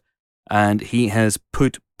resolved. And he has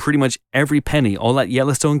put pretty much every penny, all that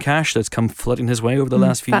Yellowstone cash that's come flooding his way over the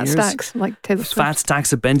last few Fat years. stacks, like Taylor Swift. Fat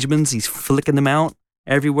stacks of Benjamins. He's flicking them out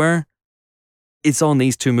everywhere. It's on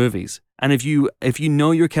these 2 movies. And if you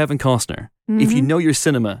know your Kevin Costner, if you know your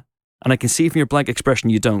cinema, and I can see from your blank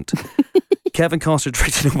expression you don't, Kevin Costner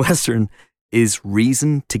directing a Western is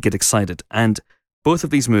reason to get excited. And both of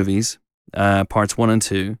these movies, parts 1 and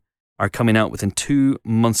 2, are coming out within 2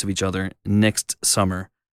 months of each other next summer.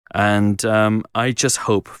 And I just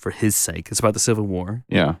hope for his sake, it's about the Civil War.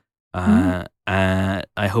 Yeah. I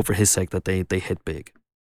hope for his sake that they hit big.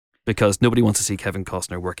 Because nobody wants to see Kevin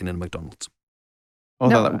Costner working in a McDonald's.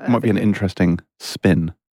 Although that might be an interesting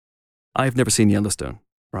spin. I've never seen Yellowstone,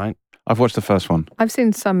 right? I've watched the first one. I've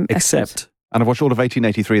seen some Except... And I've watched all of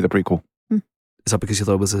 1883, the prequel. Is that because you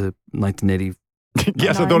thought it was a 1980?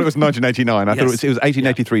 Yes, I thought it was 1989. I thought it was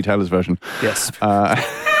 1883 Taylor's version. Yes.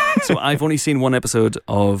 So I've only seen one episode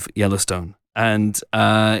of Yellowstone. And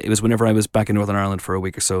it was whenever I was back in Northern Ireland for a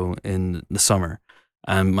week or so in the summer.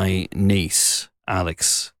 And my niece,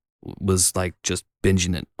 Alex, was like just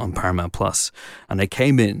binging it on Paramount Plus. And I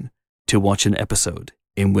came in to watch an episode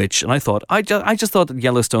in which, and I just thought that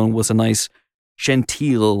Yellowstone was a nice,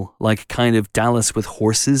 genteel, like kind of Dallas with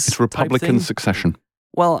horses. It's Republican Succession.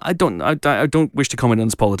 Well, I don't wish to comment on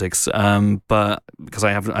its politics, but because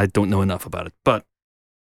I don't know enough about it. But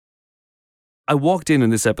I walked in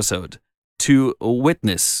this episode to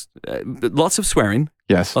witness lots of swearing.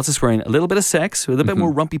 Yes, lots of swearing, a little bit of sex, a little bit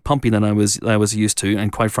more rumpy pumpy than I was used to,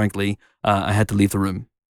 and quite frankly, I had to leave the room.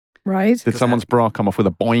 Right? Did someone's bra come off with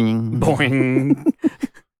a boing? Boing.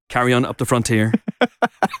 Carry on up the frontier.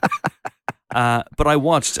 But I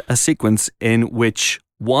watched a sequence in which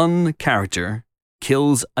one character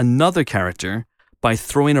kills another character by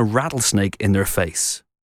throwing a rattlesnake in their face.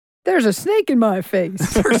 There's a snake in my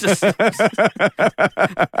face.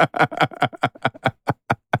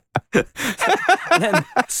 And then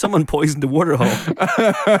someone poisoned the water hole.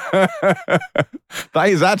 That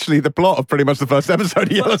is actually the plot of pretty much the first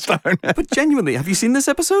episode of Yellowstone. But genuinely, have you seen this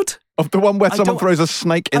episode? Of the one where someone throws a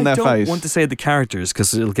snake in their face? I don't want to say the characters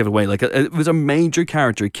because it'll give it away. Like it was a major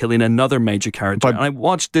character killing another major character. And I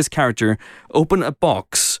watched this character open a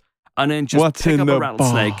box and then just pick up a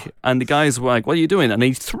rattlesnake. And the guy's like, what are you doing? And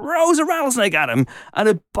he throws a rattlesnake at him and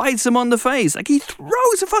it bites him on the face. Like he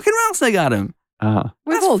throws a fucking rattlesnake at him.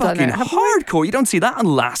 We've all done it. Hardcore. You don't see that on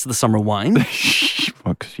Last of the Summer Wine.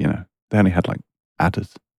 Well, because, they only had like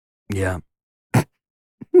adders. Yeah.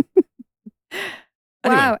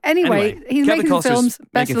 Wow. Anyway, he's Kevin making films.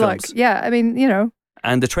 Best of luck. Films. Yeah, I mean,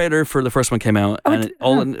 And the trailer for the first one came out, and it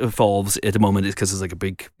evolves at the moment is because it's like a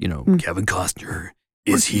big, Kevin Costner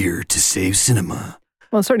is here to save cinema.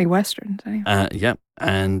 Well, certainly westerns. Anyway. Yeah,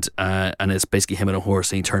 and it's basically him on a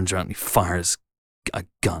horse, and he turns around and he fires a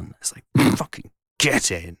gun. It's like, fucking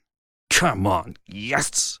get in. Come on.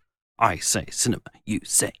 Yes. I say cinema. You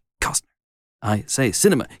say Costner. I say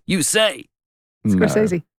cinema. You say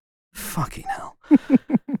Scorsese. No. Fucking hell.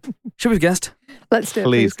 Should we have guessed? Let's do it.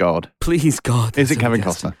 Please, God. Please, God. Is it Kevin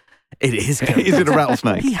Costner? It is Kevin Is it a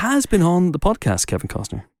rattlesnake? He has been on the podcast, Kevin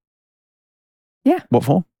Costner. Yeah. What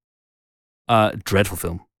for? Dreadful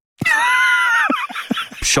film.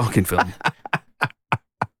 Shocking film.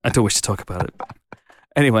 I don't wish to talk about it.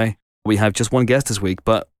 Anyway, we have just one guest this week,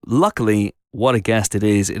 but luckily what a guest it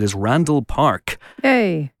is. It is Randall Park,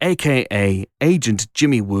 Yay. aka Agent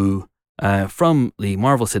Jimmy Woo, from the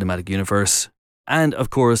Marvel Cinematic Universe. And of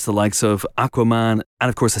course, the likes of Aquaman, and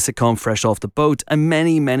of course, the sitcom Fresh Off the Boat, and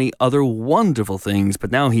many, many other wonderful things.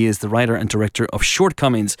 But now he is the writer and director of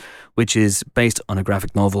Shortcomings, which is based on a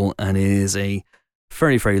graphic novel and is a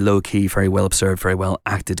very, very low-key, very well-observed, very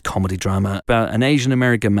well-acted comedy drama about an Asian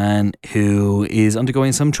American man who is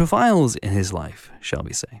undergoing some trials in his life, shall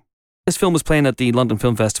we say. This film was playing at the London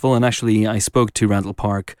Film Festival, and actually I spoke to Randall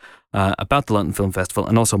Park about the London Film Festival,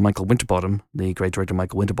 and also Michael Winterbottom, the great director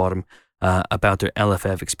Michael Winterbottom, about their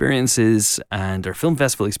LFF experiences and their film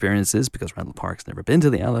festival experiences, because Randall Park's never been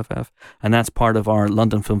to the LFF, and that's part of our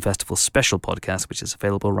London Film Festival special podcast, which is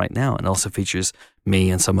available right now, and also features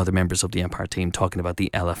me and some other members of the Empire team talking about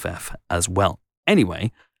the LFF as well.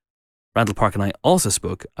 Anyway, Randall Park and I also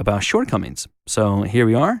spoke about Shortcomings, so here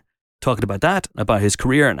we are, talking about that, about his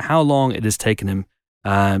career and how long it has taken him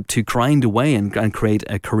to grind away and create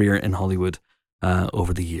a career in Hollywood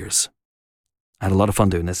over the years. I had a lot of fun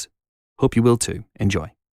doing this. Hope you will too.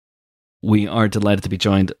 Enjoy. We are delighted to be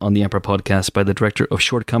joined on the Emperor podcast by the director of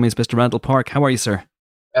Shortcomings, Mr. Randall Park. How are you, sir?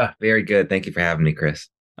 Very good. Thank you for having me, Chris.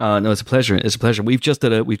 No, it's a pleasure. It's a pleasure. We've just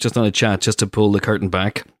done a chat just to pull the curtain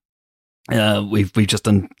back. We've just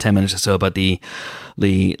done 10 minutes or so about the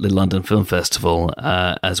London Film Festival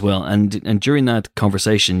as well, and during that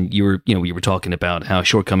conversation, you were talking about how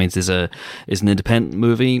Shortcomings is an independent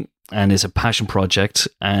movie and is a passion project,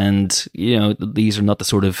 and these are not the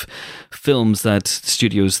sort of films that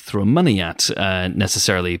studios throw money at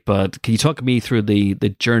necessarily. But can you talk me through the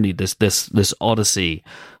journey, this odyssey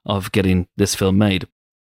of getting this film made?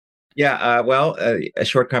 Yeah,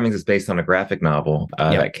 Shortcomings is based on a graphic novel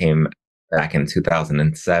that came back in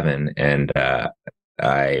 2007, and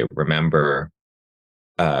I remember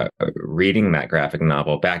reading that graphic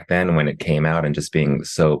novel back then when it came out and just being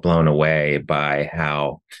so blown away by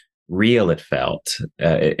how real it felt.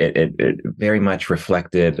 It very much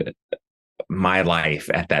reflected my life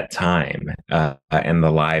at that time, and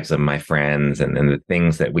the lives of my friends, and the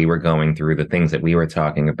things that we were going through, the things that we were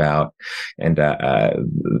talking about. And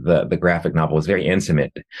the graphic novel was very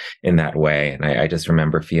intimate in that way. And I just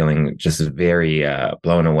remember feeling just very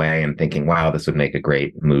blown away and thinking, wow, this would make a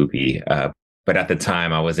great movie. But at the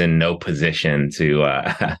time, I was in no position to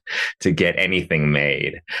get anything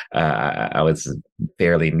made. I was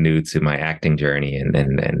fairly new to my acting journey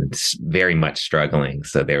and very much struggling.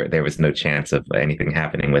 So there was no chance of anything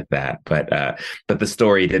happening with that. But the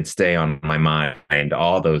story did stay on my mind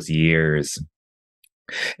all those years.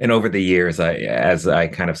 And over the years, as I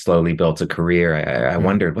kind of slowly built a career, I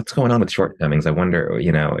wondered what's going on with Shortcomings. I wonder,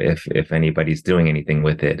 if anybody's doing anything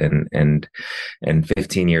with it. And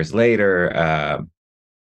 15 years later,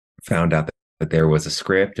 found out that there was a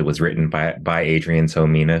script. It was written by Adrian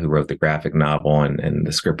Tomina, who wrote the graphic novel, and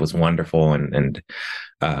the script was wonderful. And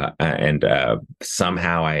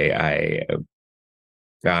somehow I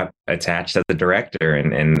got attached as a director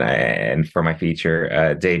and for my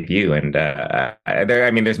feature debut. And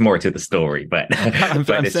there's more to the story, but I'm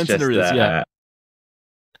sensing there is.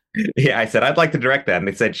 Yeah, I said I'd like to direct that, and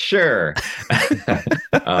they said sure.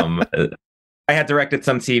 I had directed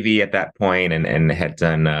some TV at that point, and had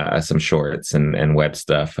done some shorts and web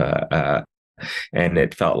stuff, and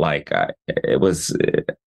it felt like I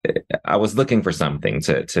was looking for something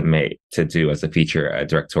to do as a feature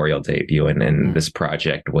directorial debut, and this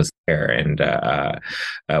project was there, and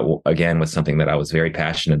again was something that I was very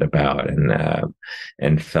passionate about,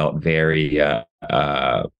 and felt very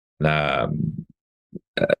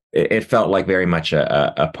it felt like very much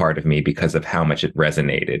a part of me because of how much it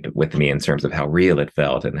resonated with me in terms of how real it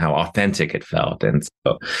felt and how authentic it felt, and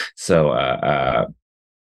so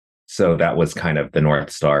that was kind of the North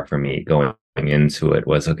Star for me going into it.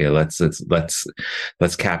 Was okay, let's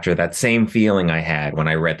capture that same feeling I had when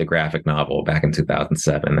I read the graphic novel back in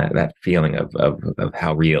 2007, that feeling of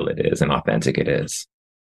how real it is and authentic it is.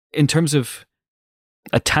 In terms of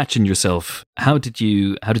attaching yourself, how did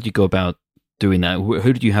you go about doing that?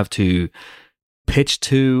 Who did you have to pitch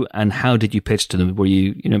to, and how did you pitch to them? Were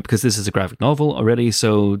you, because this is a graphic novel already,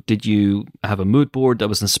 so did you have a mood board that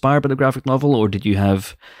was inspired by the graphic novel, or did you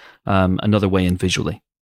have another way in visually?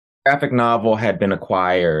 Graphic novel had been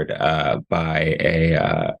acquired by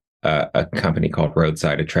a company called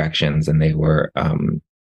Roadside Attractions, and they were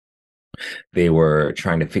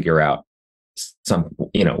trying to figure out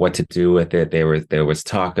what to do with it. There was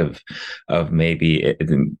talk of maybe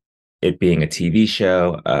it being a TV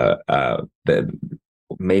show,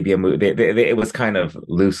 maybe a movie. It was kind of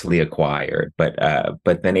loosely acquired, but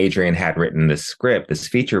then Adrian had written this script, this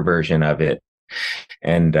feature version of it,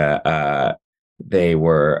 and they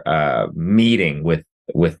were meeting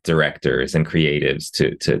with directors and creatives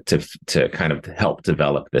to kind of help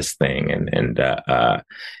develop this thing, and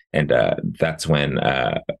that's when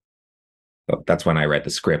I read the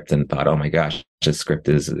script and thought, oh my gosh, this script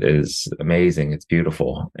is amazing, it's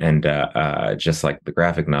beautiful, and just like the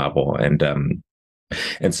graphic novel, and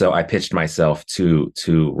so I pitched myself to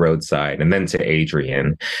Roadside and then to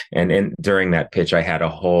Adrian, and during that pitch I had a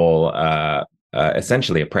whole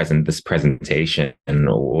essentially this presentation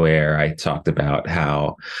where I talked about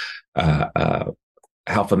how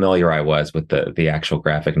familiar I was with the actual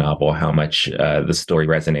graphic novel, how much the story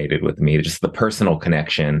resonated with me, just the personal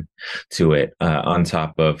connection to it, on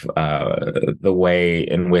top of the way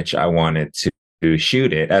in which I wanted to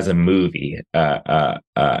shoot it as a movie,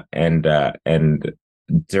 and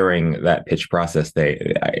during that pitch process,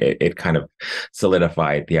 it kind of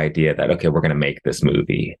solidified the idea that, okay, we're going to make this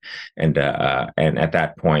movie, and at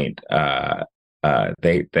that point,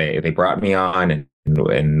 they brought me on, and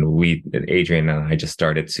Adrian and I just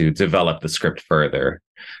started to develop the script further,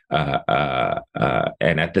 and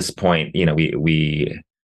at this point,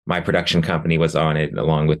 my production company was on it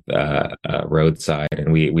along with Roadside,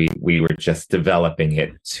 and we were just developing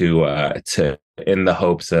it to in the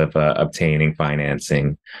hopes of obtaining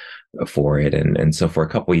financing for it, and so for a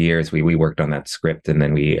couple of years we worked on that script, and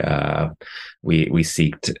then we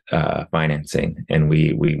sought financing, and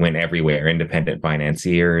we went everywhere, independent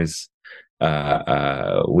financiers.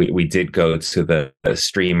 We did go to the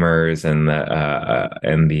streamers and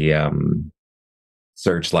the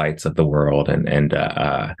searchlights of the world, and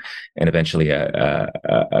eventually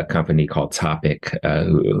a company called Topic,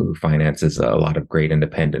 who finances a lot of great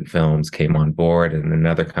independent films, came on board, and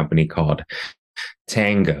another company called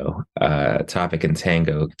Tango, Topic and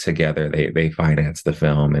Tango together, they financed the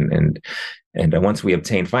film, and once we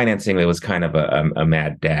obtained financing, it was kind of a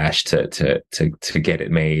mad dash to get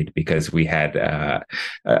it made, because we had a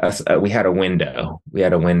window. We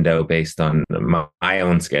had a window based on my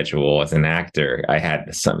own schedule as an actor. I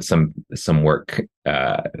had some work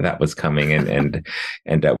that was coming, and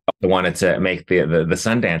wanted to make the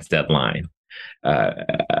Sundance deadline.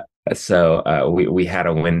 So we had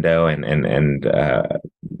a window and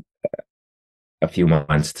a few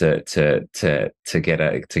months to get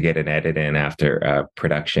an edit in after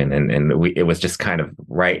production, and it was just kind of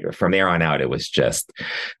right from there on out. It was just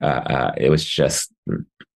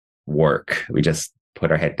work. We just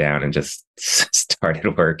put our head down and just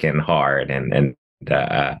started working hard, and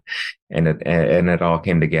it all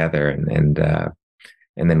came together, and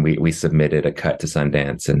then we submitted a cut to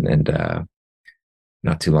Sundance, and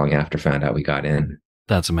not too long after found out we got in.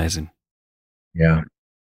 That's amazing. Yeah.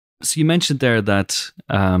 So you mentioned there that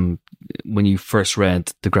when you first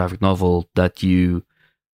read the graphic novel that you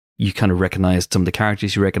kind of recognized some of the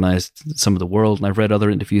characters, you recognized some of the world, and I've read other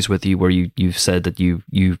interviews with you where you've said that you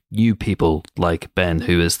knew people like Ben,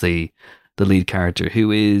 who is the lead character, who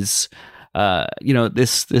is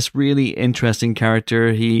this really interesting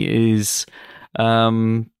character. He is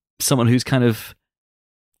someone who's kind of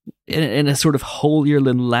in a sort of holier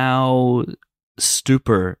than thou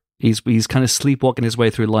stupor. He's kind of sleepwalking his way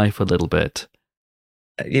through life a little bit.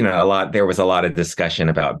 There was a lot of discussion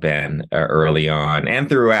about Ben early on and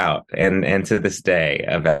throughout, and to this day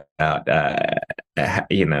about the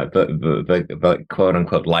quote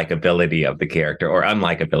unquote likability of the character or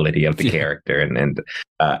unlikability of the character, and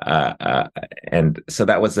so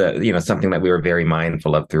that was something that we were very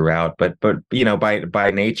mindful of throughout. But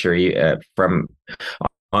by nature, from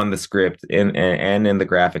on the script and in the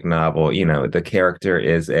graphic novel, the character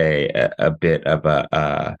is a bit of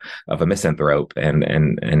a misanthrope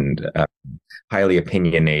and highly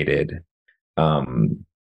opinionated, very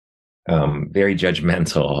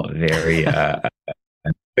judgmental, very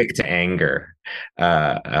quick to anger.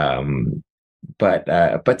 But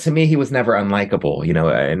to me, he was never unlikable,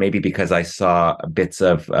 and maybe because I saw bits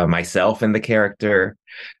of myself in the character,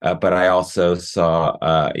 but I also saw,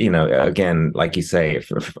 again, like you say,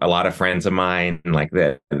 a lot of friends of mine, like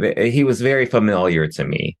that, he was very familiar to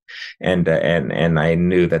me, and I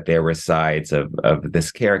knew that there were sides of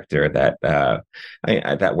this character that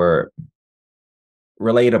that were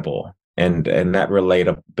relatable. And that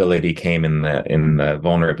relatability came in the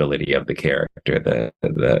vulnerability of the character,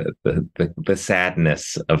 the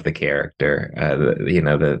sadness of the character,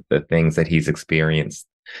 the things that he's experienced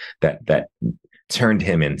that turned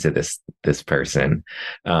him into this person.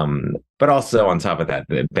 But also on top of that,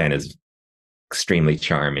 Ben is extremely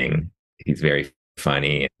charming. He's very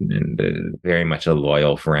funny and very much a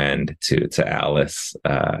loyal friend to Alice.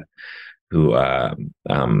 Who and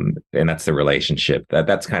that's the relationship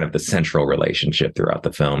that's kind of the central relationship throughout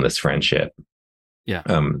the film, this friendship. Yeah.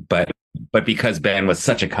 But because Ben was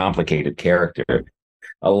such a complicated character,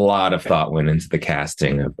 a lot of thought went into the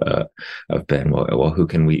casting of Ben. Well, who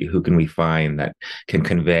can we find that can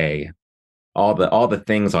convey all the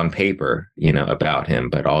things on paper, about him,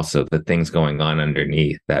 but also the things going on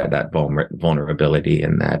underneath, that vulnerability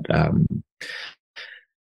and that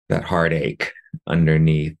heartache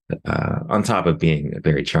underneath, on top of being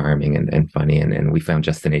very charming and funny. And we found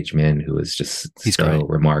Justin H. Min, who was just He's so great.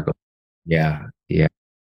 remarkable. Yeah.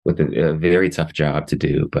 With a very tough job to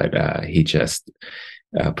do, but he just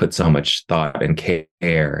put so much thought and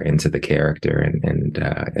care into the character,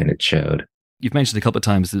 and it showed. You've mentioned a couple of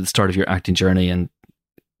times at the start of your acting journey and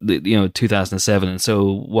 2007, and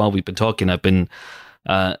so while we've been talking, I've been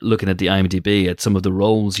looking at the IMDb at some of the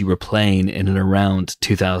roles you were playing in and around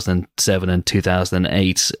 2007 and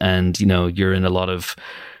 2008, and you're in a lot of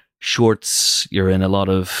shorts, you're in a lot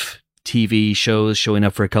of TV shows, showing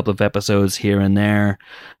up for a couple of episodes here and there.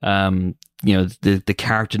 The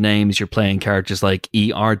character names, you're playing characters like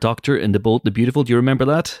ER Doctor in The Bold and the Beautiful. Do you remember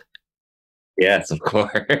that? Yes, of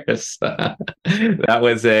course. That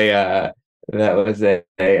was a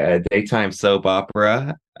daytime soap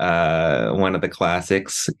opera, one of the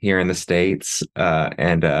classics here in the States.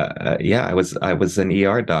 I was an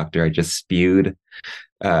ER doctor. I just spewed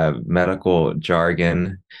medical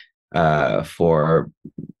jargon for,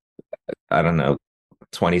 I don't know,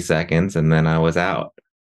 20 seconds, and then I was out.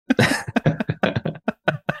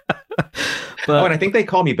 And I think they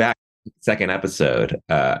called me back second episode,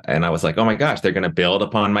 and I was like, oh my gosh, they're going to build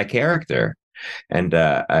upon my character. And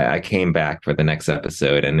I came back for the next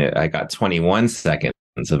episode, and I got 21 seconds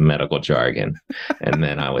of medical jargon, and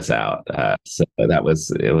then I was out. So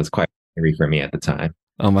it was quite scary for me at the time.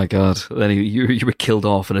 Oh my God! Then you were killed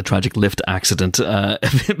off in a tragic lift accident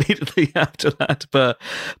immediately after that.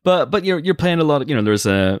 But you're playing a lot of, there's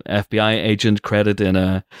a FBI agent credit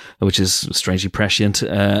which is strangely prescient,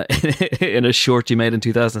 in a short you made in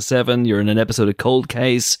 2007. You're in an episode of Cold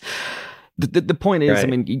Case. The point is, right. I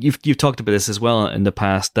mean, you've talked about this as well in the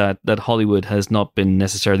past, that Hollywood has not been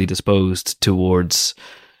necessarily disposed towards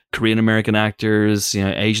Korean American actors,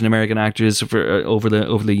 Asian American actors over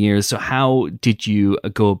the years. So how did you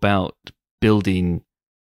go about building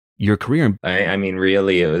your career? I mean,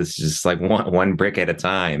 really, it was just like one brick at a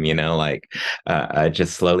time.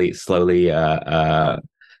 Just slowly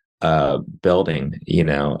building.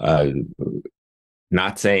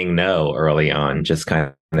 Not saying no early on, just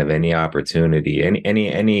kind of any opportunity,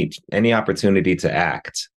 any opportunity to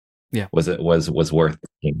act. Yeah, was worth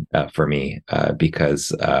for me,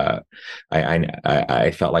 because I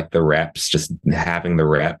felt like the reps, just having the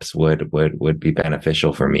reps would be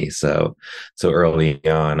beneficial for me. So early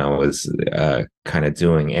on, I was kind of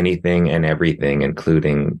doing anything and everything,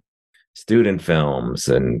 including student films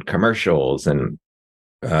and commercials, and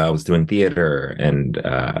I was doing theater and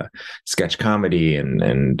sketch comedy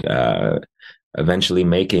and eventually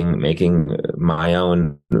making my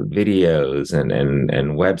own videos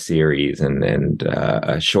and web series and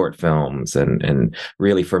short films, and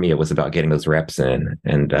really for me it was about getting those reps in,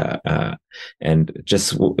 and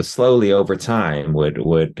just slowly over time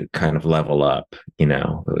would kind of level up,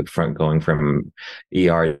 from going from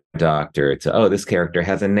ER doctor to, oh, this character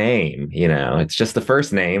has a name, it's just the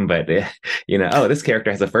first name, but oh, this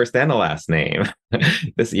character has a first and a last name.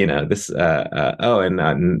 And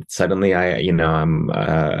suddenly I'm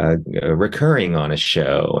recurring on a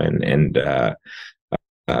show, and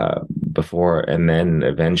before, and then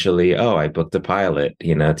eventually, I booked a pilot,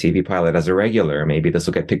 TV pilot as a regular. Maybe this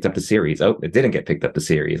will get picked up the series. Oh, it didn't get picked up the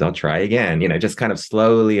series. I'll try again. Just kind of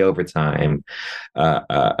slowly over time,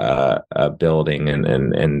 building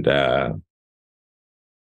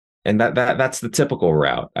and that's the typical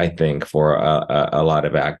route, I think, for a lot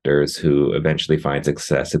of actors who eventually find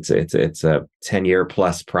success. It's a 10-year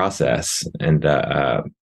plus process, and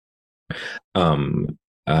I'm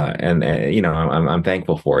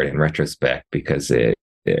thankful for it in retrospect, because I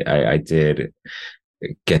did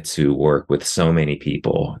get to work with so many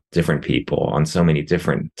different people on so many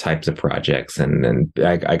different types of projects, and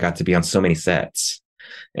I got to be on so many sets,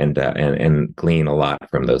 and glean a lot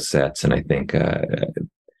from those sets. And I think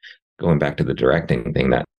going back to the directing thing,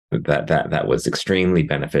 that was extremely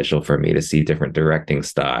beneficial for me to see different directing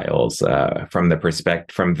styles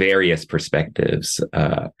from various perspectives,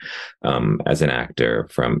 as an actor,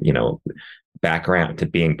 from background to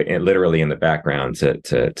being literally in the background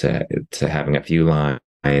to having a few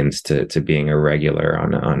lines to being a regular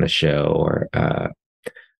on a show, or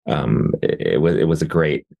it was a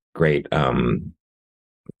great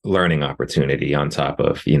learning opportunity on top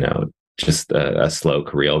of just a slow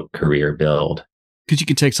career build. Because you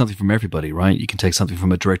can take something from everybody, right? You can take something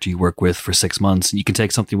from a director you work with for 6 months, and you can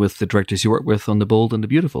take something with the directors you work with on The Bold and the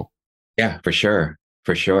Beautiful. Yeah, for sure.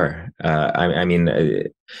 I mean,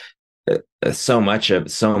 so much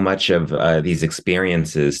of these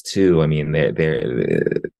experiences too. I mean, they're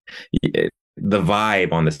the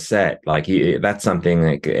vibe on the set, like that's something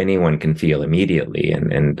like anyone can feel immediately,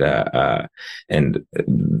 and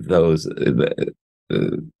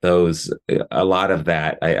those a lot of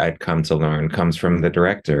that I've come to learn comes from the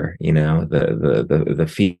director. You know,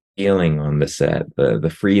 the feeling on the set,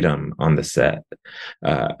 the freedom on the set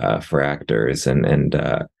for actors,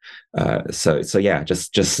 so yeah,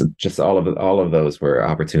 just all of those were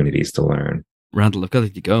opportunities to learn. Randall, I've got to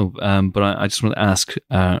let you go, but I just want to ask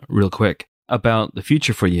real quick about the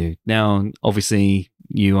future for you. Now, obviously,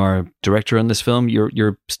 you are director on this film.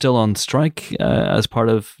 You're still on strike as part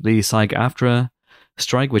of the SAG-AFTRA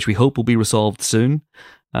strike, which we hope will be resolved soon.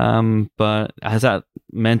 But has that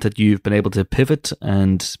meant that you've been able to pivot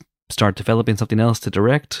and start developing something else to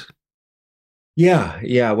direct?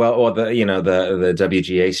 Yeah. Well, the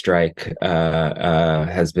WGA strike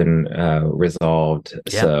has been resolved.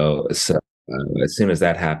 Yeah. So as soon as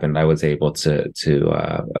that happened, I was able to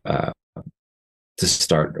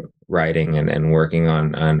start writing and working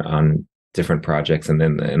on different projects, and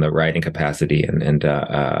then in the writing capacity and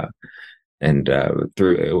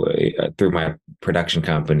through my production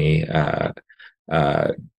company,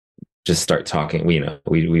 just start talking.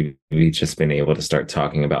 We've just been able to start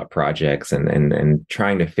talking about projects and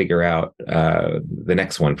trying to figure out the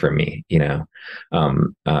next one for me, to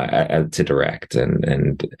direct,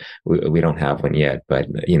 and we don't have one yet. But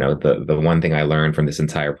the one thing I learned from this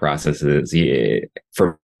entire process is,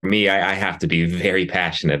 for me, I have to be very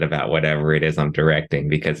passionate about whatever it is I'm directing,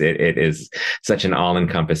 because it is such an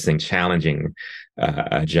all-encompassing, challenging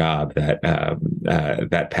job that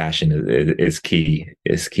that passion is key.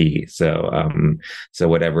 So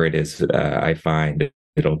whatever it is I find,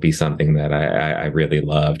 it'll be something that I really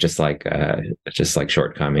love, just like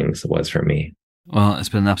Shortcomings was for me. Well, it's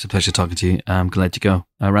been an absolute pleasure talking to you. I'm glad to let you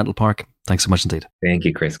go. Randall Park, thanks so much indeed. Thank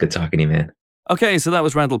you, Chris. Good talking to you, man. Okay, so that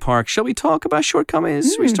was Randall Park. Shall we talk about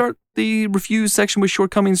Shortcomings? We start the reviews section with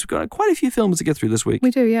Shortcomings. We've got quite a few films to get through this week.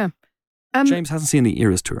 We do, yeah. James hasn't seen the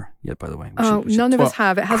Eras tour yet, by the way. None of us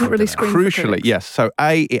have. It hasn't really screened. Crucially, yes. So,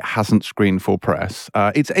 it hasn't screened for press.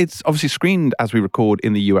 It's obviously screened as we record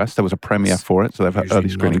in the US. There was a premiere for it, so they've had early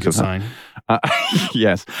screenings of that.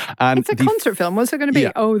 Yes, and it's a concert film. What's it going to be?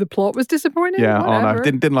 Yeah. Oh, the plot was disappointing. Yeah, no,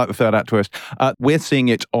 didn't like the third act twist. We're seeing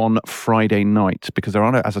it on Friday night because there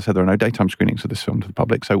are no, as I said, there are no daytime screenings of this film to the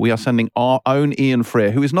public. So we are sending our own Ian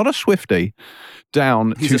Freer, who is not a Swiftie,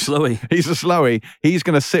 down. He's a Slowie. He's a Slowie. He's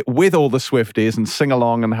going to sit with all the Swifties and sing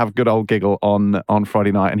along and have a good old giggle on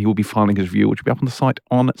Friday night, and he will be filing his review, which will be up on the site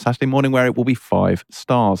on Saturday morning, where it will be 5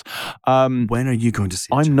 stars. When are you going to see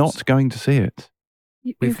it? I'm not going to see it.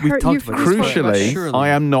 We've talked about Crucially, I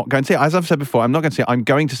am not going to see it. As I've said before, I'm not going to see it. I'm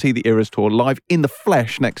going to see the Eras tour live in the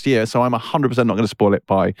flesh next year, so I'm 100% not going to spoil it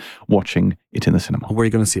by watching it in the cinema. Where are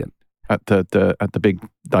you going to see it? At the big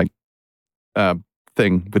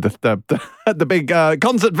thing with the big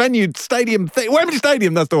concert venue stadium thing, Wembley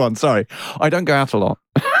Stadium. That's the one. Sorry, I don't go out a lot.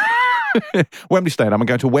 Wembley Stadium. I'm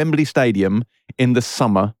going to Wembley Stadium in the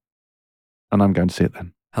summer, and I'm going to see it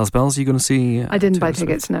then. Hell's Bells, are you going to see? I didn't buy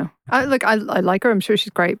tickets, no. I like her. I'm sure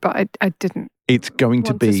she's great, but I didn't. It's going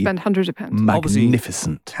to be spend hundreds of pounds.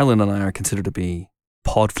 Magnificent. Obviously, Helen and I are considered to be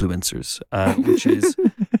podfluencers, which is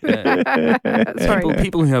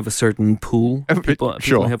people who have a certain pool, people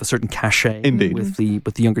who have a certain cachet. Indeed. with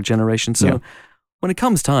the younger generation. So when it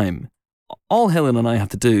comes time, all Helen and I have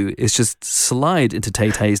to do is just slide into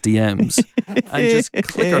Tay-Tay's DMs and just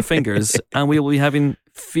click our fingers, and we will be having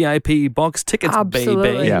VIP box tickets,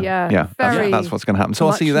 Absolutely, baby. Yeah. That's what's going to happen. So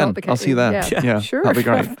I'll see you then. I'll see you there. Yeah, sure. That'll be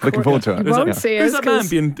great. Looking forward to it. You won't see Who's us. that man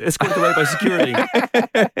being escorted away by security?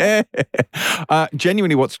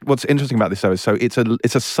 Genuinely, what's interesting about this though is, so it's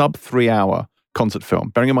a sub 3 hour concert film.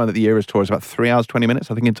 Bearing in mind that the Eras tour is about 3 hours 20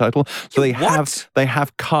 minutes, I think, in total. So they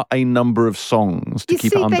have cut a number of songs to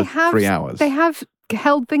keep it under 3 hours. They have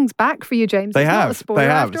held things back for you, James. They have.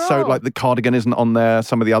 So like the Cardigan isn't on there.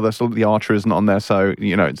 Some of the other, the Archer isn't on there. So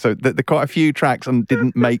so there are quite a few tracks and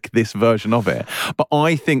didn't make this version of it. But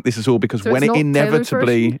I think this is all because when it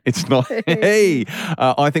inevitably, it's not. I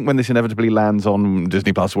think when this inevitably lands on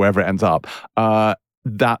Disney Plus, wherever it ends up,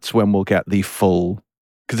 that's when we'll get the full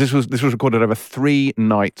because this was recorded over 3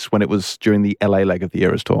 nights when it was during the LA leg of the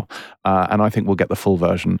Eras tour, and I think we'll get the full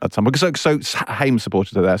version at some point. So Haim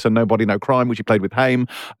supporters are there. So Nobody No Crime, which he played with Haim,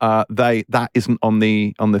 that isn't on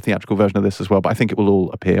the theatrical version of this as well, but I think it will all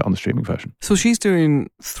appear on the streaming version. So she's doing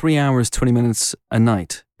 3 hours, 20 minutes a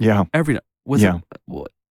night. Yeah, every night.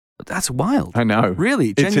 That's wild. I know. Really,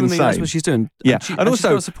 it's genuinely, insane. that's what she's doing. Yeah, and also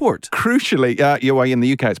she's got support. Crucially, in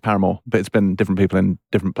the UK it's Paramore, but it's been different people in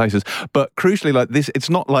different places. But crucially, like this, it's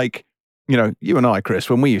not like you and I,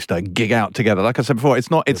 Chris, when we used to gig out together. Like I said before,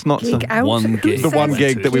 it's not gig out. One gig. The one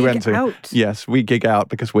gig that we went to. Out? Yes, we gig out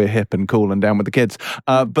because we're hip and cool and down with the kids.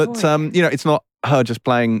 It's not her just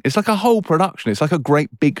playing. It's like a whole production. It's like a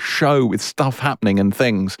great big show with stuff happening and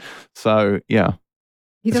things. So yeah.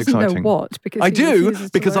 He doesn't know what, because I do,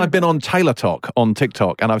 because I've been on Taylor Talk on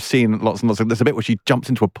TikTok, and I've seen lots and lots of. There's a bit where she jumps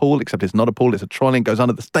into a pool, except it's not a pool; it's a trolley, and goes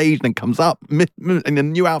under the stage, and then comes up in a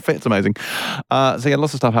new outfit. It's amazing. So yeah,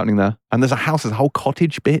 lots of stuff happening there, and there's a whole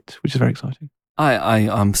cottage bit, which is very exciting.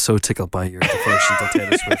 I'm so tickled by your devotion to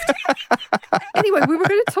Taylor Swift. Anyway, we were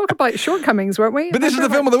going to talk about Shortcomings, weren't we? But this is the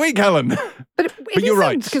film of the week, Helen. But you're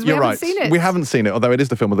right, because we haven't seen it. We haven't seen it, although it is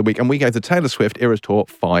the film of the week, and we gave the Taylor Swift Eras Tour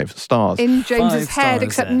 5 stars. In James's head,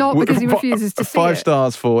 except not because he refuses to see it. 5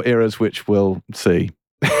 stars for Eras, which we'll see.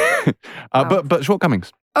 Wow. But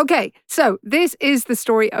Shortcomings. Okay, so this is the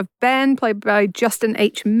story of Ben, played by Justin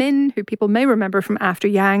H. Min, who people may remember from After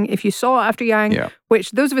Yang. If you saw After Yang,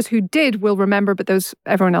 which those of us who did will remember, but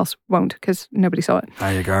everyone else won't because nobody saw it.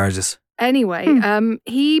 Are you gorgeous? Anyway,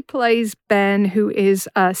 he plays Ben, who is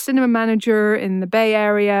a cinema manager in the Bay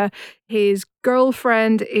Area. His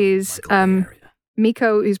girlfriend is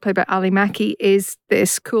Miko, who's played by Ali Maki, is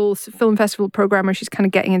this cool film festival programmer. She's kind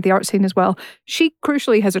of getting into the art scene as well. She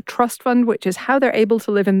crucially has a trust fund, which is how they're able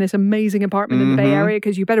to live in this amazing apartment in the Bay Area,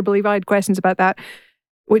 because you better believe I had questions about that,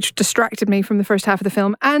 which distracted me from the first half of the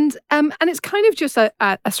film. And it's kind of just a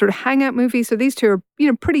sort of hangout movie. So these two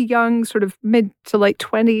are, pretty young, sort of mid to late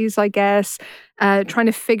 20s, I guess, trying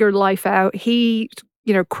to figure life out. He,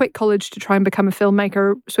 quit college to try and become a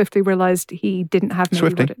filmmaker, swiftly realized he didn't have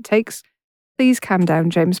maybe what it takes. Please calm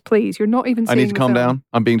down, James, please. You're not even seeing I need to calm down.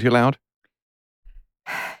 I'm being too loud.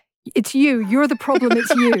 It's you. You're the problem.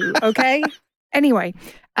 It's you, okay? Anyway,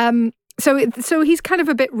 so he's kind of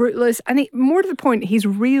a bit rootless, and more to the point, he's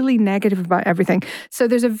really negative about everything. So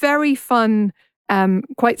there's a very fun,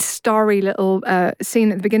 quite starry little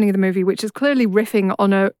scene at the beginning of the movie, which is clearly riffing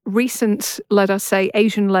on a recent, let us say,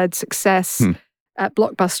 Asian-led success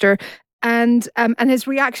blockbuster. And his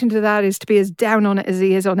reaction to that is to be as down on it as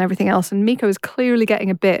he is on everything else. And Miko is clearly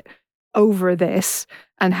getting a bit over this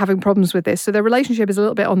and having problems with this. So their relationship is a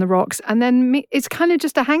little bit on the rocks. And then it's kind of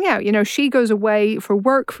just a hangout. She goes away for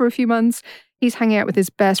work for a few months. He's hanging out with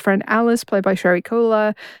his best friend Alice, played by Sherry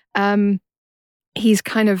Cola. He's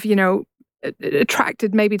kind of,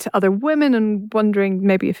 attracted maybe to other women and wondering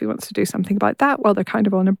maybe if he wants to do something about that while they're kind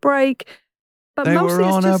of on a break. But they were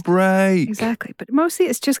on a break. Exactly. But mostly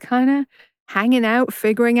it's just kind of hanging out,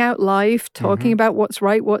 figuring out life, talking about what's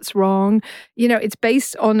right, what's wrong. It's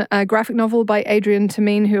based on a graphic novel by Adrian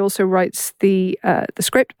Tamine, who also writes the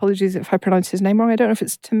script. Apologies if I pronounce his name wrong. I don't know if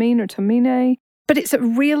it's Tamine or Tamine. But it's a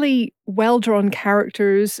really well-drawn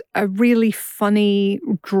characters, a really funny,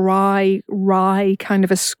 dry, wry kind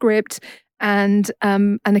of a script. And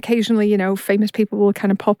occasionally, famous people will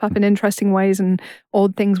kind of pop up in interesting ways and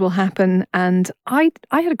odd things will happen. And I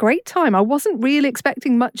had a great time. I wasn't really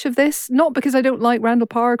expecting much of this, not because I don't like Randall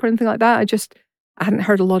Park or anything like that. I hadn't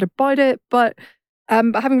heard a lot about it. But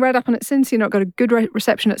having read up on it since, it got a good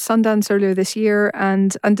reception at Sundance earlier this year,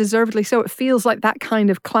 and deservedly so. It feels like that kind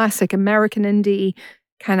of classic American indie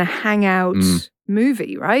kind of hangout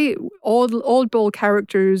movie, right? Oddball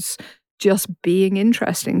characters just being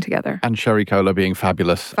interesting together. And Sherry Cola being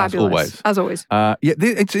fabulous. As always.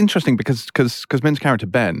 It's interesting because Min's character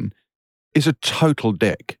Ben is a total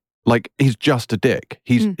dick. Like, he's just a dick.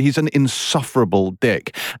 He's an insufferable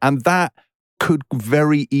dick. And that could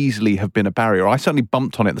very easily have been a barrier. I certainly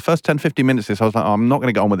bumped on it. The first 10, 15 minutes of this, I was like, I'm not going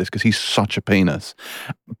to get on with this because he's such a penis.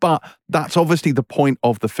 But that's obviously the point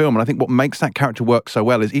of the film. And I think what makes that character work so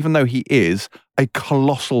well is, even though he is a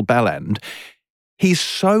colossal bellend, he's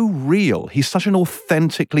so real. He's such an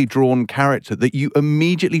authentically drawn character that you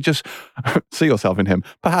immediately just see yourself in him,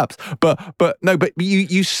 perhaps. But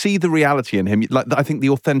you see the reality in him. Like, I think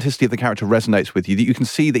the authenticity of the character resonates with you. That you can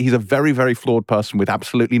see that he's a very, very flawed person with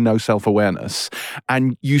absolutely no self-awareness.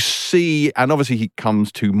 And you see, and obviously he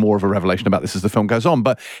comes to more of a revelation about this as the film goes on,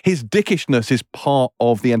 but his dickishness is part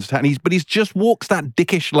of the entertainment. But he just walks that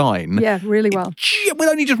dickish line. Yeah, really well. With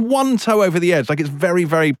only just one toe over the edge. Like, it's very,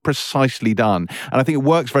 very precisely done. And I think it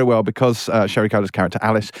works very well because Sherry Cola's character,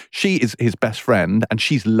 Alice, she is his best friend and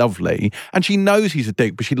she's lovely and she knows he's a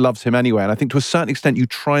dick, but she loves him anyway. And I think to a certain extent, you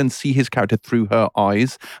try and see his character through her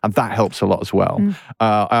eyes, and that helps a lot as well.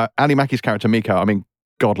 Annie Mackie's character, Miko, I mean,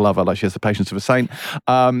 God love her, like she has the patience of a saint.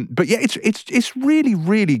 But yeah, it's really,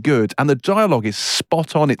 really good. And the dialogue is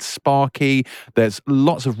spot on. It's sparky. There's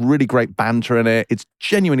lots of really great banter in it. It's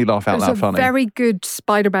genuinely laugh out loud funny. There's a very good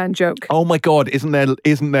Spider-Man joke. Oh my God, isn't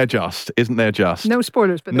there just? No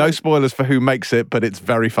spoilers. But no spoilers for who makes it, but it's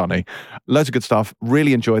very funny. Loads of good stuff.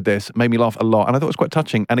 Really enjoyed this. Made me laugh a lot. And I thought it was quite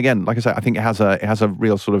touching. And again, like I say, I think it has a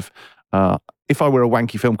real sort of... if I were a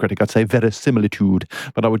wanky film critic, I'd say verisimilitude,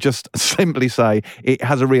 but I would just simply say it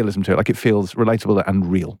has a realism to it, like it feels relatable and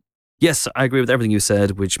real. Yes, I agree with everything you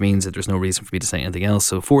said, which means that there's no reason for me to say anything else.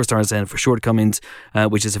 So 4 stars then for Shortcomings,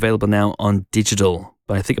 which is available now on digital.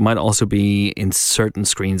 But I think it might also be in certain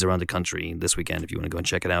screens around the country this weekend if you want to go and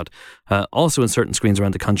check it out. Also in certain screens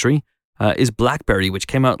around the country is BlackBerry, which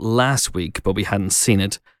came out last week, but we hadn't seen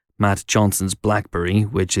it. Matt Johnson's BlackBerry,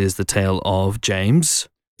 which is the tale of James...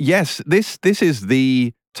 Yes, this is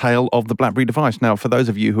the tale of the BlackBerry device. Now, for those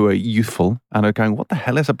of you who are youthful and are going, what the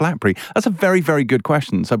hell is a BlackBerry? That's a very, very good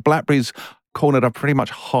question. So BlackBerry's cornered up pretty much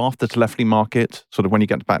half the telephony market, sort of when you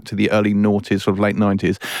get back to the early noughties, sort of late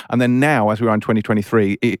 90s. And then now, as we are in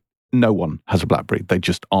 2023, no one has a BlackBerry. They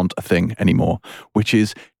just aren't a thing anymore, which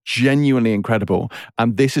is genuinely incredible.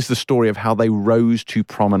 And this is the story of how they rose to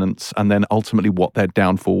prominence and then ultimately what their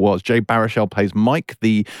downfall was. Jay Baruchel plays Mike,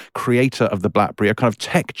 the creator of the BlackBerry, a kind of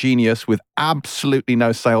tech genius with absolutely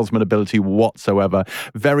no salesman ability whatsoever.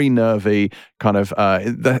 Very nervy, kind of,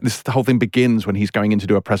 the whole thing begins when he's going in to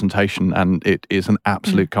do a presentation and it is an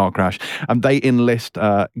absolute car crash. And they enlist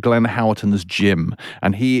Glenn Howerton's Jim.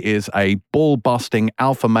 And he is a ball-busting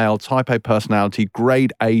alpha male type A personality,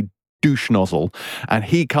 grade A douche nozzle, and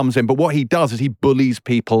he comes in, but what he does is he bullies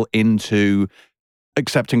people into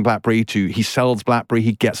accepting BlackBerry. He sells BlackBerry,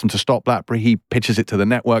 he gets them to stop BlackBerry, he pitches it to the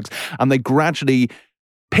networks, and they gradually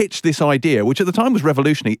pitch this idea, which at the time was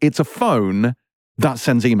revolutionary. It's a phone that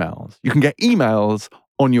sends emails. You can get emails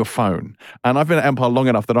on your phone. And I've been at Empire long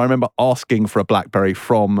enough that I remember asking for a BlackBerry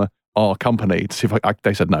from our company to see if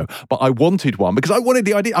they said no. But I wanted one because I wanted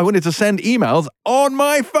the idea. I wanted to send emails on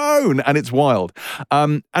my phone, and it's wild.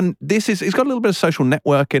 And it's got a little bit of social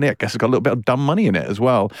network in it. I guess it's got a little bit of dumb money in it as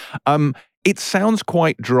well. It sounds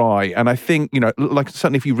quite dry, and I think, like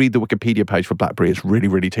certainly if you read the Wikipedia page for BlackBerry, it's really,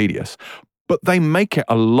 really tedious. But they make it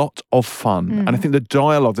a lot of fun. And I think the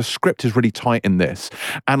dialogue, the script is really tight in this.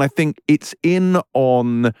 And I think it's in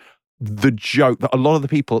on the joke that a lot of the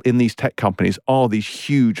people in these tech companies are these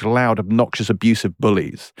huge, loud, obnoxious, abusive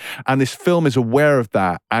bullies. And this film is aware of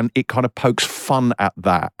that, and it kind of pokes fun at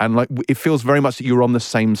that. And like it feels very much that you're on the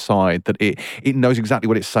same side, that it knows exactly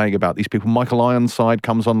what it's saying about these people. Michael Ironside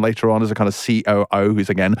comes on later on as a kind of COO who's,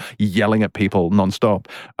 again, yelling at people nonstop.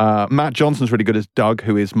 Matt Johnson's really good as Doug,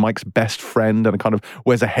 who is Mike's best friend and kind of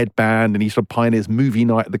wears a headband, and he sort of pioneers movie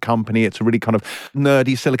night at the company. It's a really kind of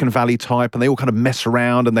nerdy Silicon Valley type, and they all kind of mess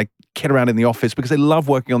around and they kid around in the office because they love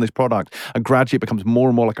working on this product, and gradually it becomes more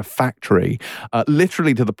and more like a factory,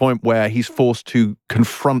 literally to the point where he's forced to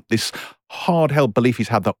confront this hard-held belief he's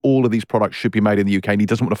had that all of these products should be made in the UK, and he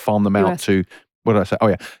doesn't want to farm them out to, what did I say? Oh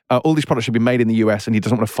yeah, all these products should be made in the US, and he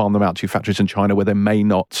doesn't want to farm them out to factories in China where they may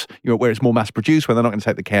not, where it's more mass-produced, where they're not going to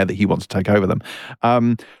take the care that he wants to take over them.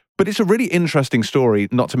 But it's a really interesting story,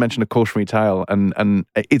 not to mention a cautionary tale, and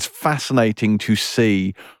it's fascinating to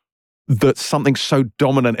see that something so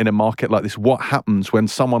dominant in a market like this, what happens when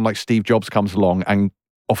someone like Steve Jobs comes along and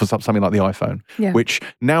offers up something like the iPhone, which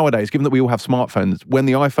nowadays, given that we all have smartphones, when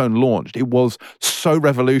the iPhone launched, it was so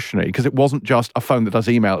revolutionary because it wasn't just a phone that does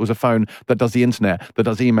email. It was a phone that does the internet, that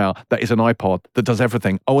does email, that is an iPod, that does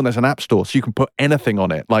everything. Oh, and there's an app store, so you can put anything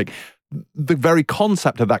on it. Like, the very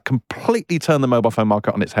concept of that completely turned the mobile phone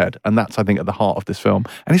market on its head, and that's, I think, at the heart of this film,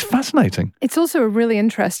 and it's fascinating. It's also a really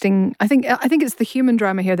interesting. I think it's the human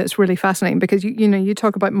drama here that's really fascinating because you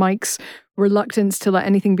talk about Mike's reluctance to let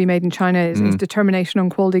anything be made in China, his determination on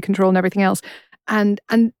quality control and everything else, and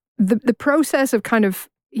the process of kind of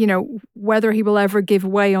whether he will ever give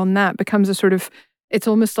way on that becomes a sort of. It's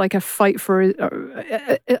almost like a fight for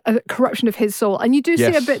a corruption of his soul. And you do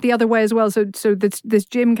see a bit the other way as well. So this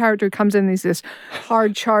Jim character comes in, he's this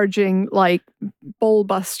hard-charging, like, ball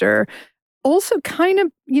buster. Also kind of,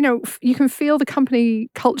 you can feel the company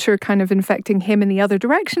culture kind of infecting him in the other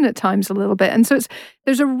direction at times a little bit. And so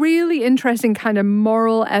there's a really interesting kind of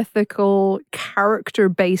moral, ethical,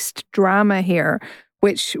 character-based drama here,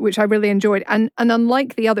 which I really enjoyed. And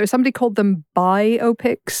unlike the other, somebody called them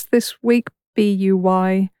biopics this week,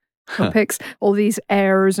 BUY. pics, all these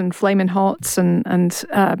airs and flaming hots and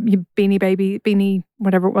Beanie Baby, Beanie,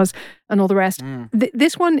 whatever it was, and all the rest.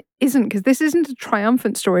 This one isn't, because this isn't a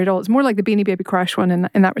triumphant story at all. It's more like the Beanie Baby crash one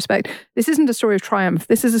in that respect. This isn't a story of triumph.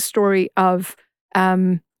 This is a story of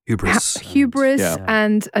hubris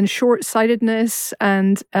and short-sightedness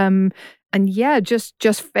and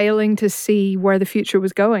just failing to see where the future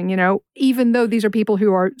was going, you know, even though these are people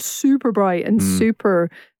who are super bright and super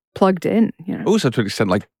plugged in, you know. Also, to an extent,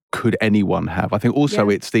 like, could anyone have? I think also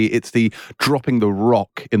it's the dropping the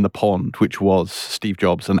rock in the pond, which was Steve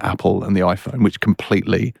Jobs and Apple and the iPhone, which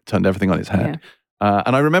completely turned everything on its head.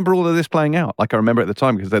 And I remember all of this playing out. Like, I remember at the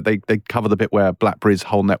time, because they cover the bit where BlackBerry's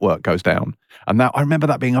whole network goes down. And I remember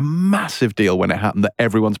that being a massive deal when it happened, that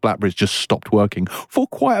everyone's BlackBerries just stopped working for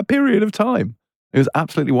quite a period of time. It was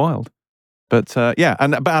absolutely wild. But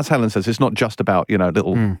but as Helen says, it's not just about, you know,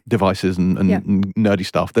 little devices and nerdy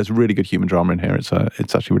stuff. There's really good human drama in here. It's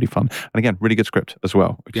actually really fun. And again, really good script as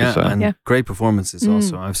well. Great performances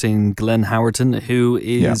also. I've seen Glenn Howerton, who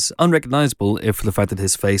is unrecognizable for the fact that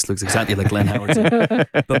his face looks exactly like Glenn Howerton.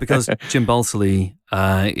 But because Jim Balsillie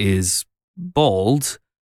is bald,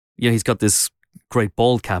 he's got this great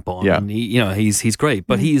bald cap on. Yeah. And he's great,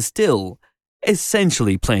 but he is still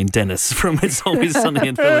essentially playing Dennis from It's Always Sunny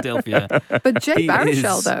in Philadelphia. But Jay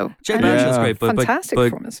Baruchel, though. Jay Baruchel's great, but fantastic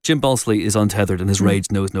performance. Jim Balsillie is untethered and his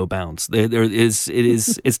rage knows no bounds.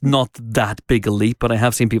 It's not that big a leap, but I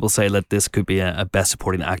have seen people say that this could be a Best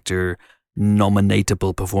Supporting Actor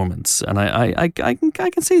nominatable performance, and I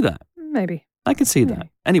can see that. Maybe. I can see that.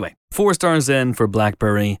 Anyway, 4 stars then for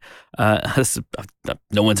BlackBerry.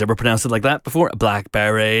 No one's ever pronounced it like that before.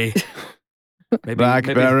 BlackBerry.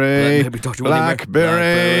 Blackberry,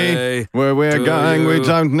 where we're going, we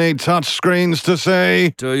don't need touch screens to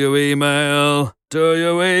see. Do you email?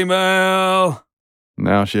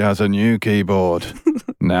 Now she has a new keyboard.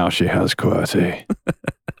 Now she has QWERTY.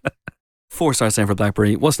 4 stars then for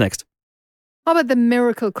BlackBerry. What's next? How about The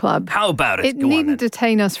Miracle Club? How about it? It needn't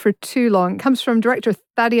detain us for too long. It comes from director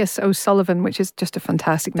Thaddeus O'Sullivan, which is just a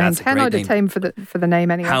fantastic name. 10 out of 10 for the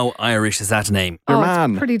name anyway. How Irish is that name?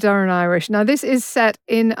 It's pretty darn Irish. Now, this is set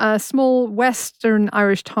in a small Western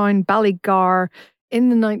Irish town, Ballygar, in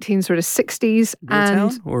the 1960s. Real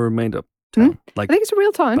town or made up town? I think it's a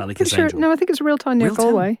real town. I think it's a real town near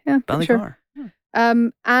Galway. Yeah, Ballygar. Sure.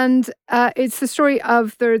 And it's the story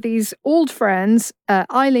of these old friends,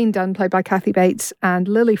 Eileen Dunn, played by Kathy Bates, and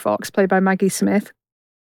Lily Fox, played by Maggie Smith,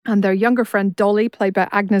 and their younger friend Dolly, played by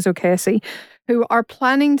Agnes O'Casey, who are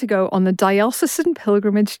planning to go on the diocesan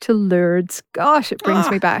pilgrimage to Lourdes. Gosh, it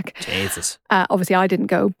brings me back. Jesus. Obviously, I didn't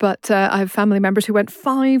go, but I have family members who went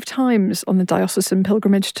 5 times on the diocesan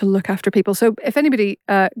pilgrimage to look after people. So if anybody,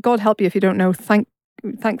 God help you if you don't know, thank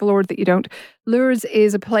the Lord that you don't. Lourdes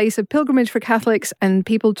is a place of pilgrimage for Catholics, and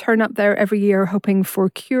people turn up there every year hoping for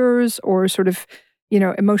cures or sort of,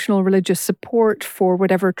 emotional religious support for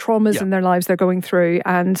whatever traumas in their lives they're going through.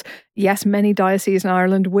 And yes, many dioceses in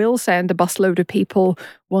Ireland will send a busload of people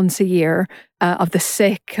once a year, of the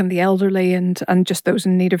sick and the elderly and just those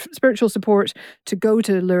in need of spiritual support, to go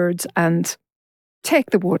to Lourdes and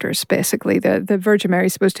take the waters, basically. The Virgin Mary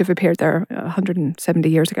is supposed to have appeared there 170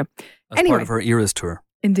 years ago. As part of her Eras tour.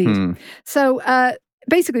 Indeed. So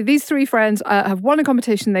basically, these 3 friends have won a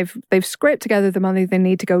competition. They've scraped together the money they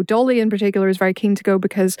need to go. Dolly, in particular, is very keen to go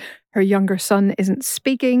because her younger son isn't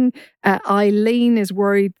speaking. Eileen is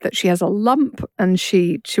worried that she has a lump and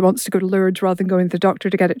she wants to go to Lourdes rather than going to the doctor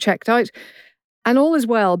to get it checked out. And all is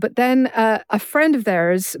well. But then a friend of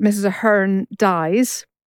theirs, Mrs. Ahern, dies.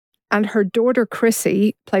 And her daughter,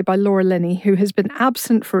 Chrissy, played by Laura Linney, who has been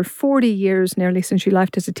absent for 40 years, nearly since she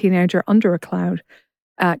left as a teenager under a cloud,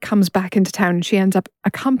 comes back into town, and she ends up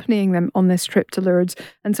accompanying them on this trip to Lourdes.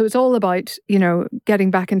 And so it's all about,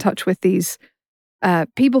 getting back in touch with these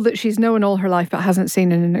people that she's known all her life but hasn't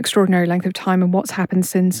seen in an extraordinary length of time, and what's happened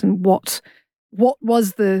since, and what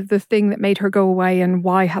was the thing that made her go away, and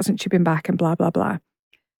why hasn't she been back, and blah, blah, blah.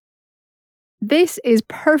 This is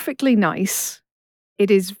perfectly nice. It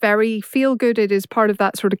is very feel good. It is part of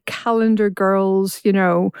that sort of calendar girls,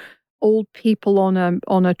 old people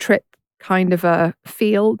on a trip kind of a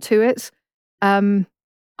feel to it.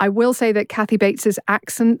 I will say that Kathy Bates's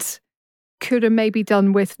accent could have maybe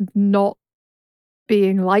done with not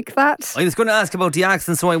being like that. I was going to ask about the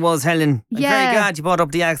accent, so I was, Helen. I'm very glad you brought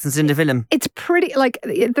up the accents in the film. It's pretty,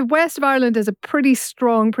 the West of Ireland has a pretty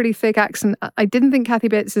strong, pretty thick accent. I didn't think Kathy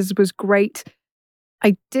Bates's was great.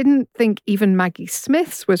 I didn't think even Maggie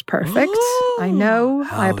Smith's was perfect. I know.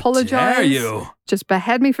 I apologise. How dare you? Just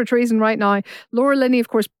behead me for treason right now. Laura Linney, of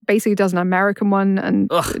course, basically does an American one and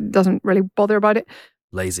doesn't really bother about it.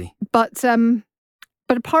 Lazy. But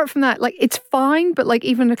But apart from that, like, it's fine, but like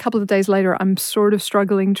even a couple of days later, I'm sort of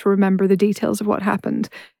struggling to remember the details of what happened.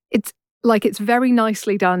 It's like, it's very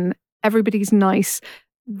nicely done. Everybody's nice.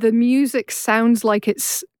 The music sounds like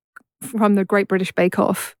it's from the Great British Bake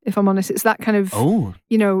Off, if I'm honest. It's that kind of,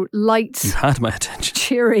 light, You had my attention.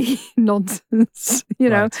 cheery nonsense, know.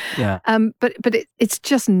 Right, yeah. But it's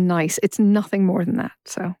just nice. It's nothing more than that.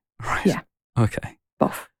 So, Right. yeah. Okay.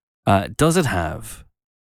 Boff. Does it have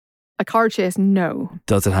A car chase? No.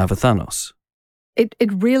 Does it have a Thanos? It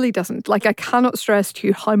really doesn't. Like, I cannot stress to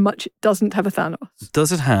you how much it doesn't have a Thanos.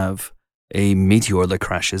 Does it have a meteor that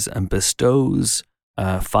crashes and bestows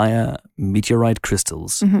via meteorite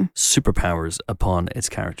crystals superpowers upon its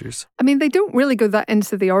characters? I mean, they don't really go that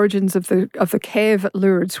into the origins of the cave at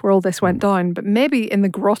Lourdes where all this went down, but maybe in the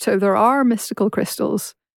grotto there are mystical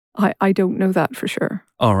crystals. I don't know that for sure.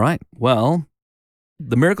 All right. Well,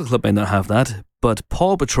 the Miracle Club may not have that, but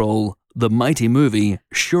Paw Patrol, the mighty movie,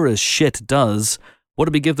 sure as shit does. What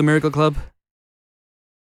did we give the Miracle Club?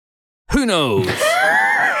 Who knows?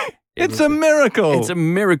 It's a miracle. It's a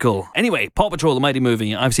miracle. Anyway, Paw Patrol, the mighty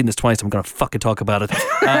movie. I've seen this twice. I'm going to fucking talk about it.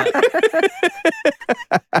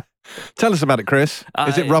 Tell us about it, Chris.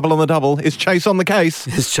 Is it rubble on the double? Is Chase on the case?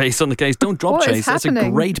 Is Chase on the case? Don't drop What is Chase. That's a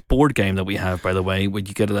happening? great board game that we have, by the way, where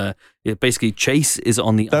you get basically Chase is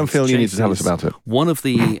on the Don't ice. feel you need Chase to tell us is about it. One of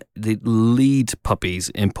the lead puppies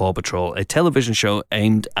in Paw Patrol, a television show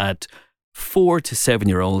aimed at 4 to 7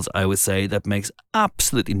 year olds, I would say, that makes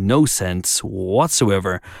absolutely no sense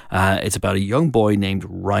whatsoever. It's about a young boy named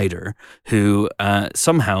Ryder who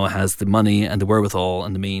somehow has the money and the wherewithal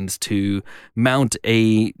and the means to mount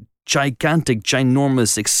a gigantic,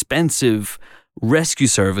 ginormous, expensive rescue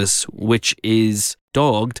service, which is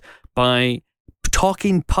dogged by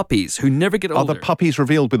talking puppies who never get older. Are the puppies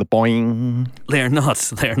revealed with a boing? They're not.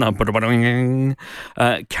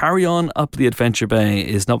 Carry On Up the Adventure Bay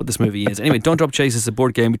is not what this movie is. Anyway, Don't Drop Chase is a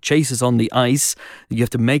board game. Chase is on the ice. You have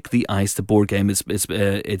to make the ice. The board game is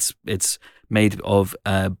it's made of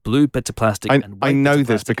blue bits of plastic. And I white know bits of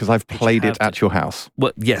this plastic, because I've which played you it have at to- your house.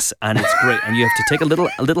 Well, yes, and it's great. And you have to take a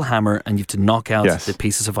little hammer and you have to knock out Yes. the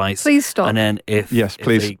pieces of ice. Please stop. And then if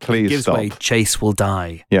Please it gives stop. way, Chase will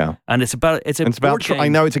die. Yeah. And it's a board game. I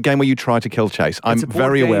know it's a game where you try to kill Chase. I'm It's a board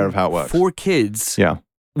very aware game of how it works. for kids. Yeah.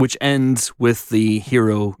 Which ends with the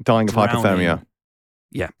hero Dying of drowning. hypothermia.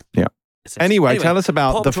 Yeah. Yeah. Anyway, tell us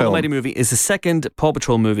about Paw the Patrol, film. The Mighty Movie is the second Paw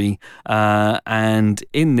Patrol movie, and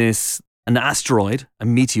in this, an asteroid, a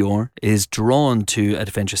meteor, is drawn to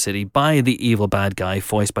Adventure City by the evil bad guy,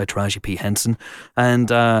 voiced by Taraji P. Henson,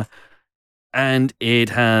 and it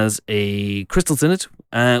has crystals in it,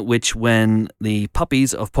 which when the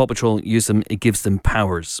puppies of Paw Patrol use them, it gives them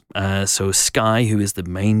powers. So Sky, who is the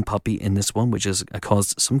main puppy in this one, which has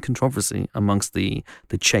caused some controversy amongst the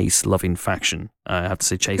Chase-loving faction. I have to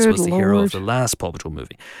say Chase Good was the hero Lord. of the last Paw Patrol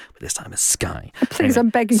movie, but this time it's Sky. Please, I'm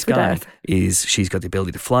begging for Sky death. she's got the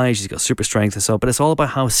ability to fly, she's got super strength and so, but it's all about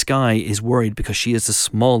how Sky is worried because she is the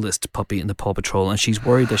smallest puppy in the Paw Patrol, and she's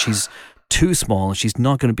worried that she's too small and she's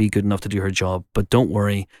not going to be good enough to do her job. But don't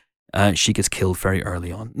worry, she gets killed very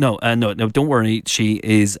early on. No, don't worry, she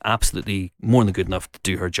is absolutely more than good enough to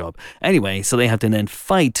do her job. Anyway, so they have to then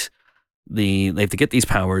fight they have to get these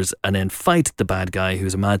powers and then fight the bad guy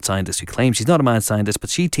who's a mad scientist who claims she's not a mad scientist, but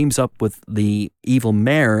she teams up with the evil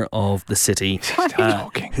mayor of the city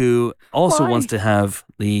who also Why? wants to have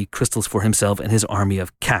the crystals for himself and his army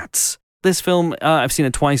of cats. This film, I've seen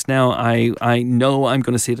it twice now. I know I'm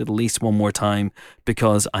going to see it at least one more time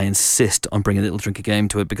because I insist on bringing a little drinking game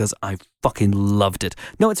to it because I fucking loved it.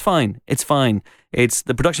 No, it's fine. It's fine.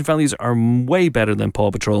 The production values are way better than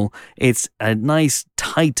Paw Patrol. It's a nice,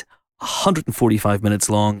 tight 145 minutes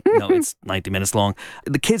long. No, it's 90 minutes long.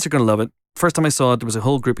 The kids are going to love it. First time I saw it, there was a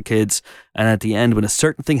whole group of kids, and at the end, when a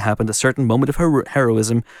certain thing happened, a certain moment of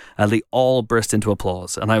heroism, they all burst into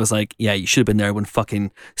applause. And I was like, yeah, you should have been there when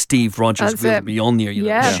fucking Steve Rogers That's wheeled it. me on near you.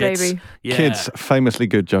 Yeah, little shits. baby. Yeah. Kids, famously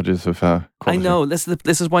good judges of quality. I know. This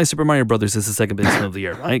is why Super Mario Brothers is the second biggest film of the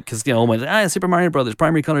year, right? Because, Super Mario Brothers,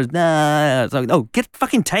 primary colors, nah. It's like, no, get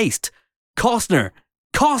fucking taste. Costner,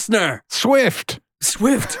 Swift,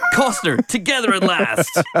 Costner, together at last.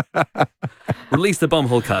 Release the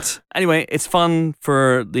bumhole cut. Anyway, it's fun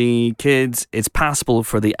for the kids. It's passable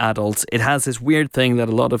for the adults. It has this weird thing that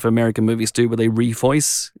a lot of American movies do where they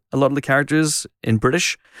revoice a lot of the characters in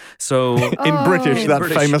British. So In British, that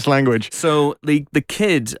British. famous language. So the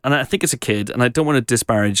kid, and I think it's a kid, and I don't want to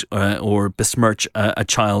disparage or besmirch a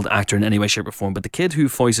child actor in any way, shape, or form, but the kid who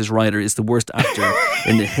voices Ryder is the worst actor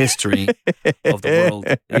in the history of the world.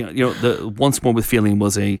 The Once More with Feeling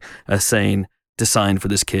was a saying designed for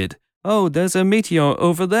this kid. oh, there's a meteor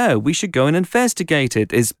over there. We should go and investigate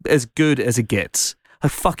it. Is as good as it gets. I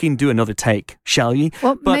fucking do another take, shall you?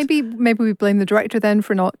 Well, maybe we blame the director then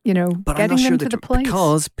for not, getting them to the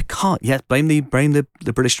place. Because yes, blame the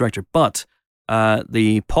British director. But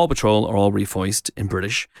the Paw Patrol are all revoiced in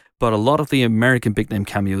British, but a lot of the American big name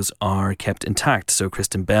cameos are kept intact. So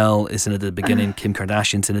Kristen Bell is in it at the beginning, Kim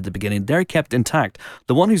Kardashian's in it at the beginning. They're kept intact.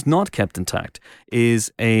 The one who's not kept intact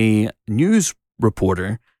is a news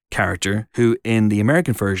reporter character who in the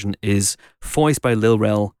American version is voiced by Lil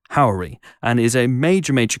Rel Howery and is a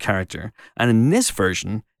major character, and in this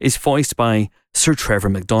version is voiced by Sir Trevor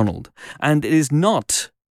McDonald, and it is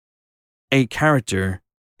not a character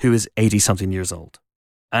who is 80-something years old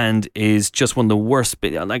and is just one of the worst.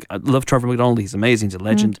 Like, I love Trevor McDonald, he's amazing, he's a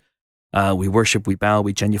legend. We worship, we bow,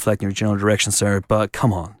 we genuflect in your general direction, sir, but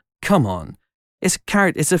come on. It's a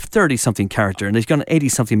 30-something character, and they've got an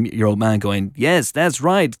 80-something-year-old man going, yes, that's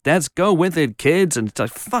right, let's go with it, kids. And it's like,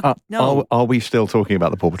 fuck, no. Are we still talking about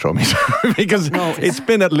the Paw Patrol music? Because it's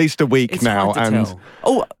been at least a week now. And tell.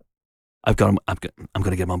 Oh, I've got him. I'm going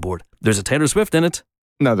to get him on board. There's a Taylor Swift in it.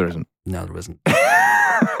 No, there isn't. No, there isn't.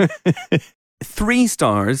 3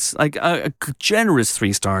 stars, like a generous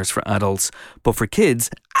 3 stars for adults, but for kids,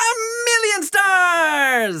 1,000,000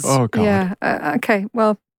 stars! Oh, God. Yeah, okay,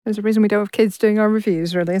 well, there's a reason we don't have kids doing our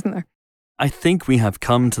reviews, really, isn't there? I think we have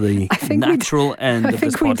come to the natural end of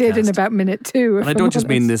this podcast. I think we did in about minute 2. And I don't just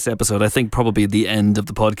mean this episode, I think probably the end of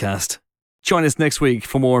the podcast. Join us next week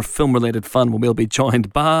for more film-related fun when we'll be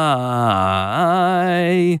joined by...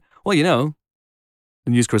 Well, the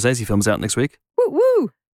new Scorsese film's out next week. Woo!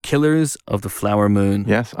 Killers of the Flower Moon.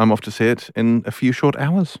 Yes, I'm off to see it in a few short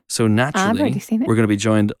hours. So naturally, we're going to be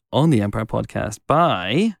joined on the Empire podcast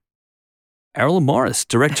by... Errol Morris,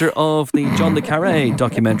 director of the John le Carré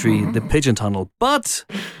documentary, The Pigeon Tunnel. But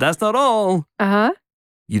that's not all. Uh-huh.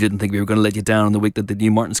 You didn't think we were going to let you down on the week that the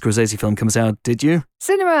new Martin Scorsese film comes out, did you?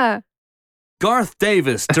 Cinema! Garth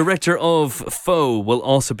Davis, director of Foe, will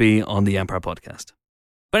also be on the Empire podcast.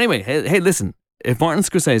 But anyway, hey, listen. If Martin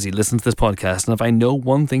Scorsese listens to this podcast, and if I know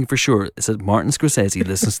one thing for sure, it's that Martin Scorsese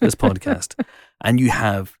listens to this podcast, and you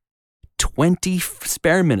have 20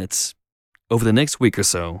 spare minutes over the next week or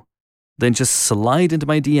so, then just slide into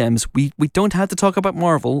my DMs. We don't have to talk about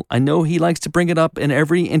Marvel. I know he likes to bring it up in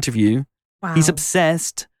every interview. Wow. He's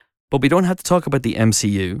obsessed, but we don't have to talk about the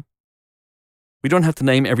MCU. We don't have to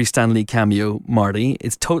name every Stan Lee cameo, Marty.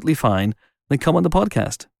 It's totally fine. Then come on the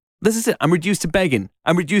podcast. This is it. I'm reduced to begging.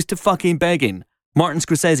 I'm reduced to fucking begging Martin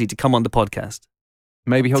Scorsese to come on the podcast.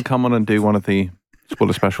 Maybe he'll come on and do one of the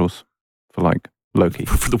spoiler specials for Loki.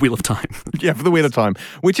 For the Wheel of Time. Yeah, for the Wheel of Time.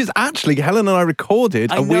 Which is actually, Helen and I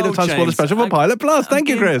recorded a Wheel of Time spoiler special for Pilot Plus. Thank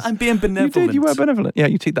you, Chris. I'm being benevolent. You did, you were benevolent. Yeah,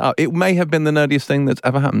 you teed that up. It may have been the nerdiest thing that's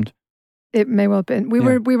ever happened. It may well have been. We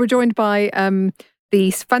were joined by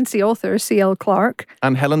the fancy author, C.L. Clarke.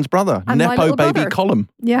 And Helen's brother, and Nepo Baby Column.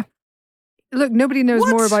 Yeah. Look, nobody knows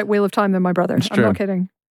more about Wheel of Time than my brother. I'm not kidding.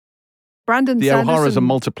 Brandon The Sanderson. O'Haras are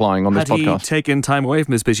multiplying on this podcast. Had he taken time away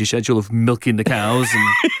from his busy schedule of milking the cows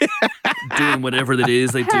and doing whatever it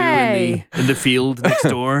is they do in the field next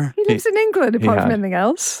door? He lives in England, apart from anything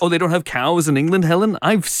else. Oh, they don't have cows in England, Helen?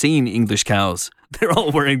 I've seen English cows. They're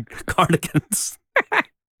all wearing cardigans.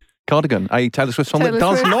 Cardigan, a Taylor Swift song that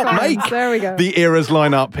does not make the eras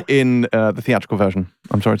line up in the theatrical version.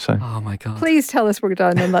 I'm sorry to say. Oh my God. Please tell us we're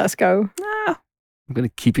done and let us go. I'm going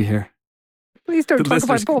to keep you here. Please don't talk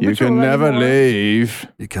about Paw Patrol You can never anymore. Leave.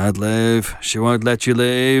 You can't leave. She won't let you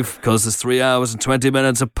leave because there's 3 hours and 20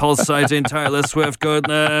 minutes of pulsating Taylor Swift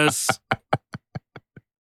goodness.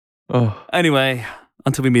 Oh. Anyway,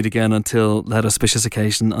 until we meet again, until that auspicious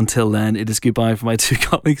occasion, until then, it is goodbye for my 2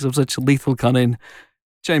 colleagues of such lethal cunning.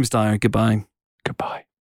 James Dyer, goodbye. Goodbye.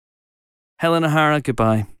 Helen O'Hara,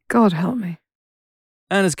 goodbye. God help me.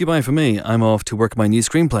 And it's goodbye for me. I'm off to work my new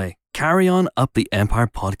screenplay. Carry on up the Empire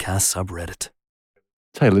Podcast subreddit.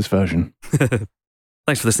 Taylor's version.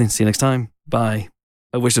 Thanks for listening. See you next time. Bye.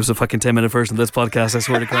 I wish there was a fucking 10-minute version of this podcast, I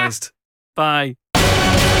swear to Christ. Bye.